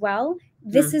as well.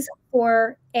 This is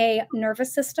for a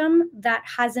nervous system that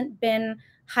hasn't been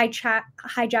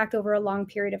hijacked over a long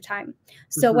period of time.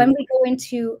 So when we go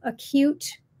into acute,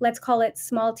 let's call it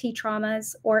small t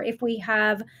traumas, or if we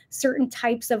have certain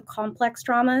types of complex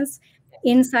traumas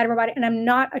inside of our body, and I'm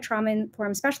not a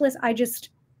trauma-informed specialist,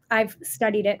 I've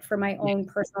studied it for my own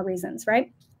personal reasons,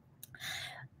 right?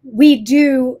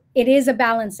 It is a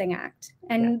balancing act,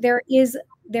 and there is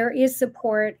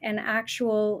support and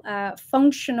actual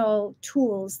functional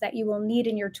tools that you will need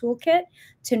in your toolkit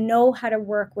to know how to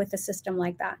work with a system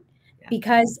like that.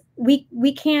 Because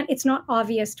we can't, it's not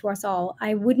obvious to us all.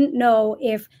 I wouldn't know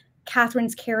if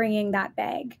Catherine's carrying that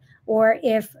bag, or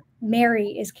if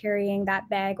Mary is carrying that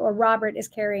bag, or Robert is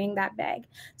carrying that bag.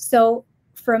 So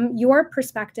from your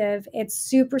perspective, it's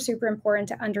super, super important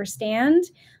to understand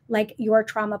like your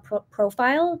trauma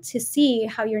profile to see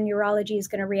how your neurology is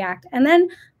going to react. And then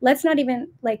let's not even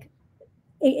like,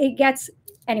 it gets,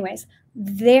 anyways,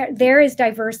 there is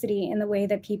diversity in the way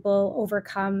that people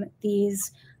overcome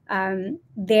these,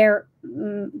 their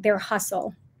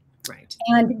hustle. Right.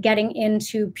 And getting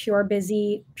into pure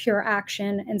busy, pure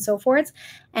action, and so forth.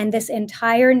 And this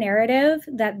entire narrative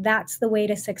that that's the way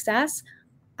to success,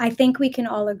 I think we can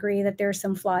all agree that there's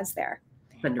some flaws there.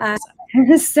 100%.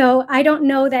 So I don't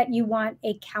know that you want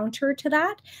a counter to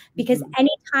that, because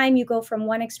anytime you go from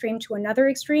one extreme to another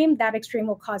extreme, that extreme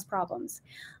will cause problems.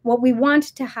 What we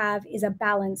want to have is a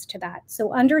balance to that.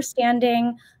 So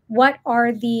understanding what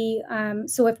are the,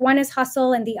 so if one is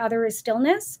hustle and the other is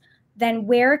stillness, then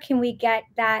where can we get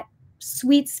that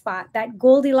sweet spot, that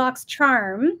Goldilocks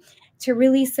charm to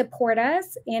really support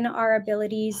us in our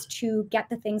abilities to get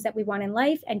the things that we want in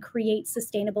life and create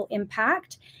sustainable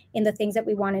impact in the things that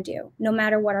we want to do, no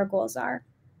matter what our goals are.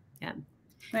 Yeah.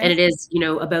 Right. And it is, you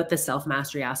know, about the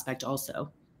self-mastery aspect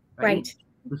also, right?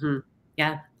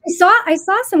 Yeah. I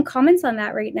saw some comments on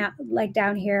that right now, like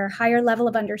down here. Higher level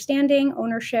of understanding,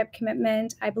 ownership,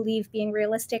 commitment, I believe being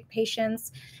realistic,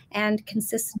 patience, and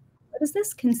consistent. What is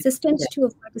this? Consistent to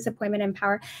avoid disappointment and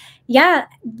power. Yeah,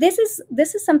 this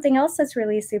is something else that's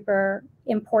really super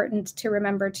important to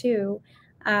remember too.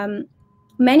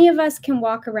 Many of us can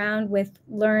walk around with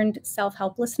learned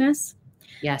self-helplessness.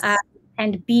 Yes.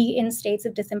 And be in states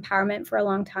of disempowerment for a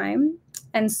long time.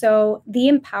 And so the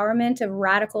empowerment of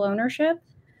radical ownership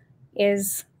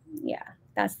is, yeah,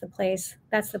 that's the place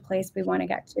we want to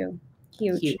get to.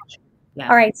 Huge. Yeah.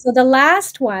 All right, so the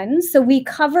last one, so we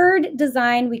covered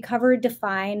design, we covered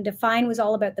define. Define was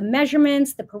all about the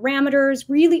measurements, the parameters,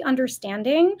 really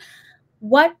understanding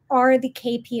what are the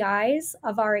KPIs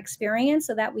of our experience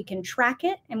so that we can track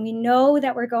it and we know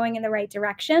that we're going in the right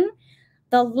direction.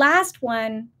 The last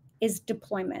one is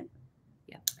deployment.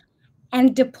 Yeah.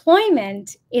 And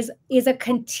deployment is a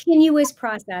continuous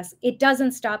process. It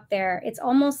doesn't stop there. It's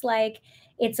almost like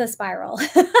it's a spiral.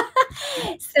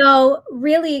 So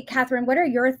really, Catherine, what are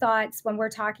your thoughts when we're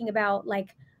talking about like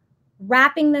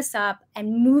wrapping this up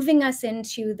and moving us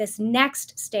into this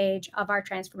next stage of our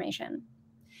transformation?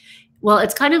 Well,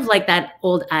 it's kind of like that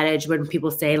old adage when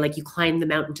people say like you climb the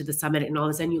mountain to the summit and all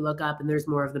of a sudden you look up and there's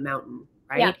more of the mountain,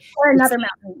 right? Yeah, or another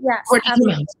mountain. Yes. Or another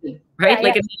mountain, right? Yeah,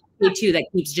 like a too that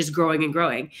keeps just growing and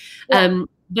growing. Yeah.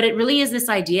 But it really is this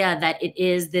idea that it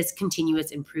is this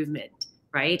continuous improvement,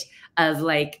 right? Of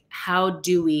like, how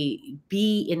do we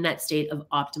be in that state of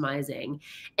optimizing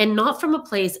and not from a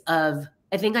place of,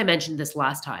 I think I mentioned this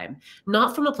last time,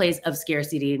 not from a place of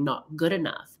scarcity, not good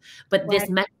enough, but this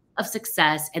method of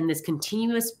success and this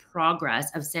continuous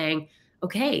progress of saying,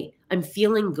 okay, I'm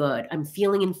feeling good. I'm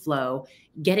feeling in flow,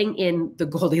 getting in the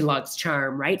Goldilocks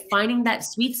charm, right? Finding that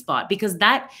sweet spot, because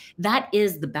that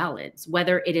is the balance,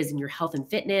 whether it is in your health and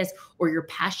fitness or your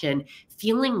passion,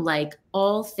 feeling like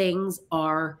all things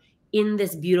are in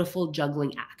this beautiful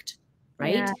juggling act,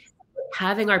 right? Yeah.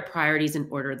 Having our priorities in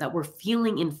order, that we're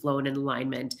feeling in flow and in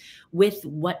alignment with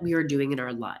what we are doing in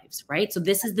our lives, right? So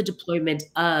this is the deployment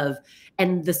of,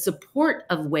 and the support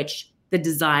of which the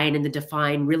design and the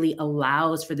define really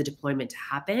allows for the deployment to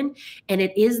happen. And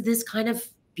it is this kind of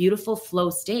beautiful flow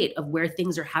state of where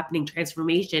things are happening.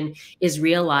 Transformation is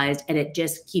realized and it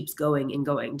just keeps going and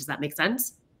going. Does that make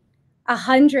sense?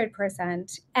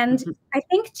 100%. And I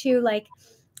think too, like,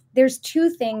 there's two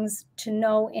things to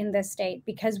know in this state,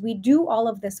 because we do all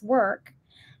of this work.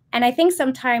 And I think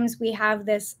sometimes we have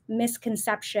this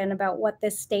misconception about what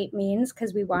this state means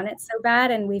because we want it so bad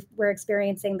and we're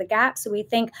experiencing the gap. So we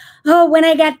think, oh, when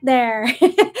I get there,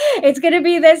 it's going to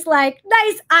be this like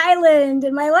nice island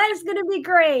and my life's going to be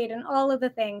great and all of the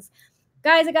things.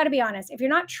 Guys, I got to be honest. If you're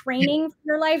not training for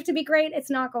your life to be great,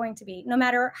 it's not going to be. No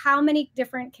matter how many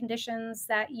different conditions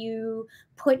that you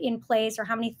put in place or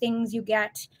how many things you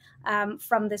get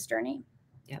from this journey.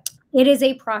 Yep. It is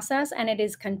a process and it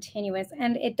is continuous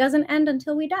and it doesn't end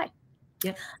until we die.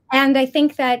 Yep. And I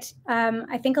think that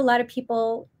a lot of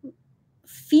people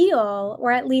feel,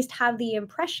 or at least have the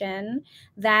impression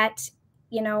that,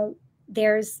 you know,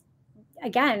 there's,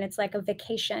 again, it's like a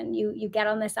vacation. You get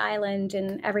on this island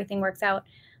and everything works out.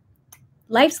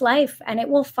 Life's life, and it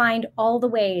will find all the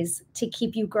ways to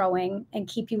keep you growing and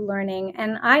keep you learning.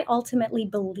 And I ultimately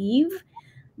believe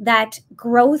that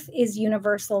growth is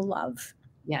universal love.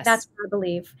 Yes. That's what I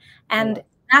believe. And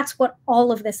that's what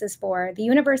all of this is for. The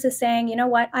universe is saying, you know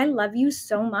what? I love you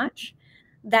so much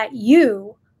that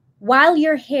you, while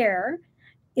you're here,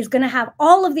 is going to have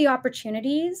all of the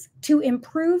opportunities to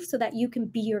improve so that you can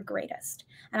be your greatest.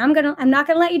 And I'm not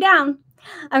going to let you down.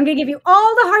 I'm going to give you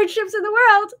all the hardships in the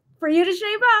world for you to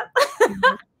shape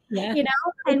up. Yeah. You know,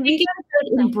 and we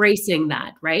got embracing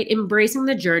that, right? Embracing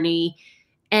the journey.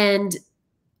 And,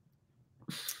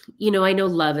 you know, I know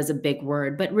love is a big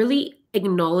word, but really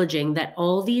acknowledging that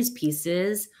all these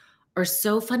pieces are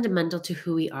so fundamental to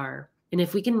who we are. And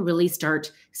if we can really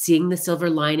start seeing the silver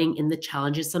lining in the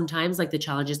challenges sometimes, like the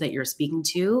challenges that you're speaking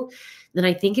to, then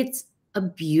I think it's a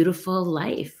beautiful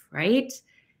life, right?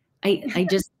 I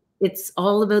just, it's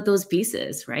all about those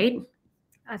pieces, right?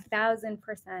 1,000%.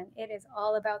 It is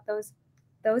all about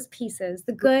those pieces,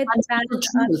 the good, the bad, the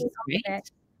ugly.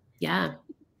 Yeah.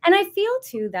 And I feel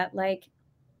too that like,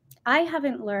 I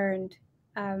haven't learned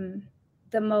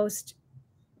the most,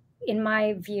 in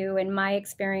my view, in my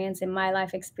experience, in my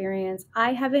life experience,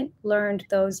 I haven't learned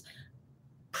those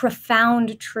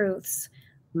profound truths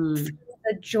through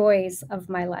the joys of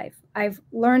my life. I've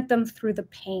learned them through the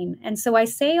pain. And so I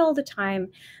say all the time,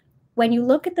 when you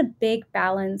look at the big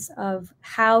balance of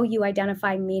how you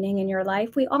identify meaning in your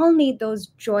life, we all need those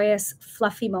joyous,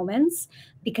 fluffy moments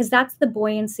because that's the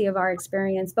buoyancy of our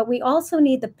experience. But we also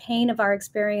need the pain of our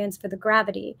experience for the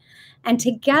gravity. And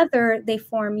together they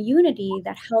form unity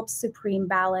that helps supreme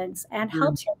balance and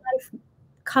helps your life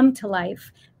come to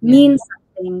life, mean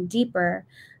something deeper.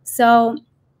 So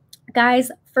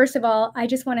guys, first of all, I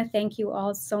just want to thank you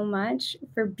all so much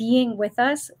for being with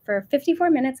us for 54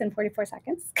 minutes and 44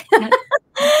 seconds.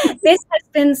 This has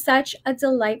been such a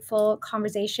delightful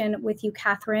conversation with you,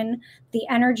 Catherine. The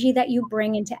energy that you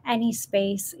bring into any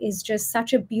space is just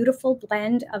such a beautiful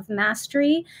blend of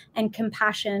mastery and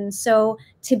compassion. So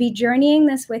to be journeying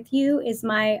this with you is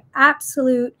my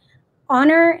absolute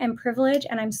honor and privilege,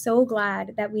 and I'm so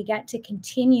glad that we get to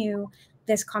continue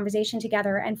this conversation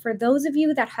together. And for those of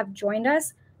you that have joined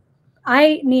us,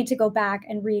 I need to go back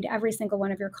and read every single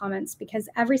one of your comments because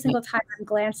every single time I'm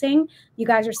glancing, you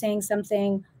guys are saying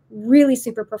something really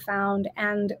super profound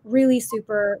and really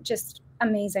super just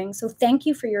amazing. So thank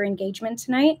you for your engagement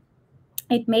tonight.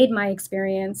 It made my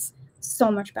experience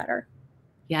so much better.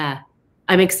 Yeah.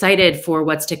 I'm excited for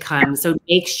what's to come. So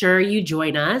make sure you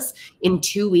join us in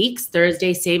 2 weeks,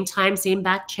 Thursday, same time, same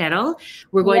back channel.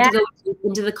 We're going to go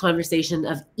into the conversation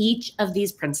of each of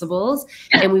these principles,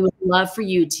 and we would love for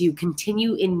you to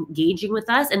continue engaging with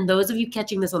us. And those of you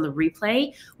catching this on the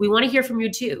replay, we want to hear from you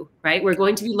too, right? We're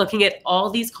going to be looking at all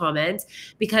these comments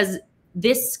because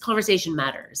this conversation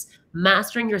matters.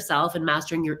 Mastering yourself and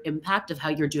mastering your impact of how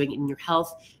you're doing it in your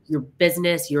health, your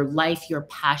business, your life, your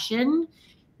passion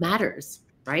matters,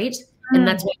 right? And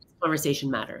that's why this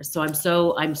conversation matters. So I'm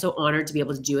so honored to be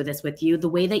able to do this with you. The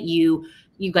way that you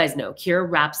guys know, Kira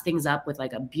wraps things up with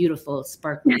like a beautiful,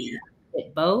 sparkly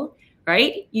bow,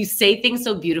 right? You say things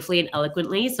so beautifully and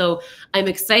eloquently. So I'm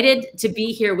excited to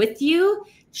be here with you,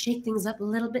 shake things up a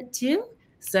little bit too.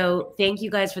 So thank you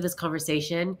guys for this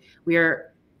conversation.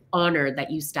 We're honored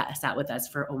that you sat with us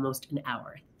for almost an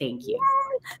hour. Thank you.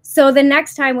 So the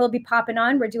next time we'll be popping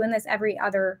on, we're doing this every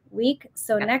other week.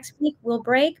 So next week we'll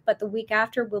break, but the week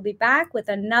after we'll be back with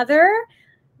another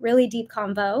really deep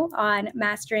convo on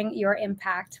mastering your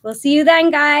impact. We'll see you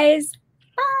then, guys.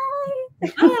 Bye.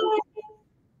 Bye.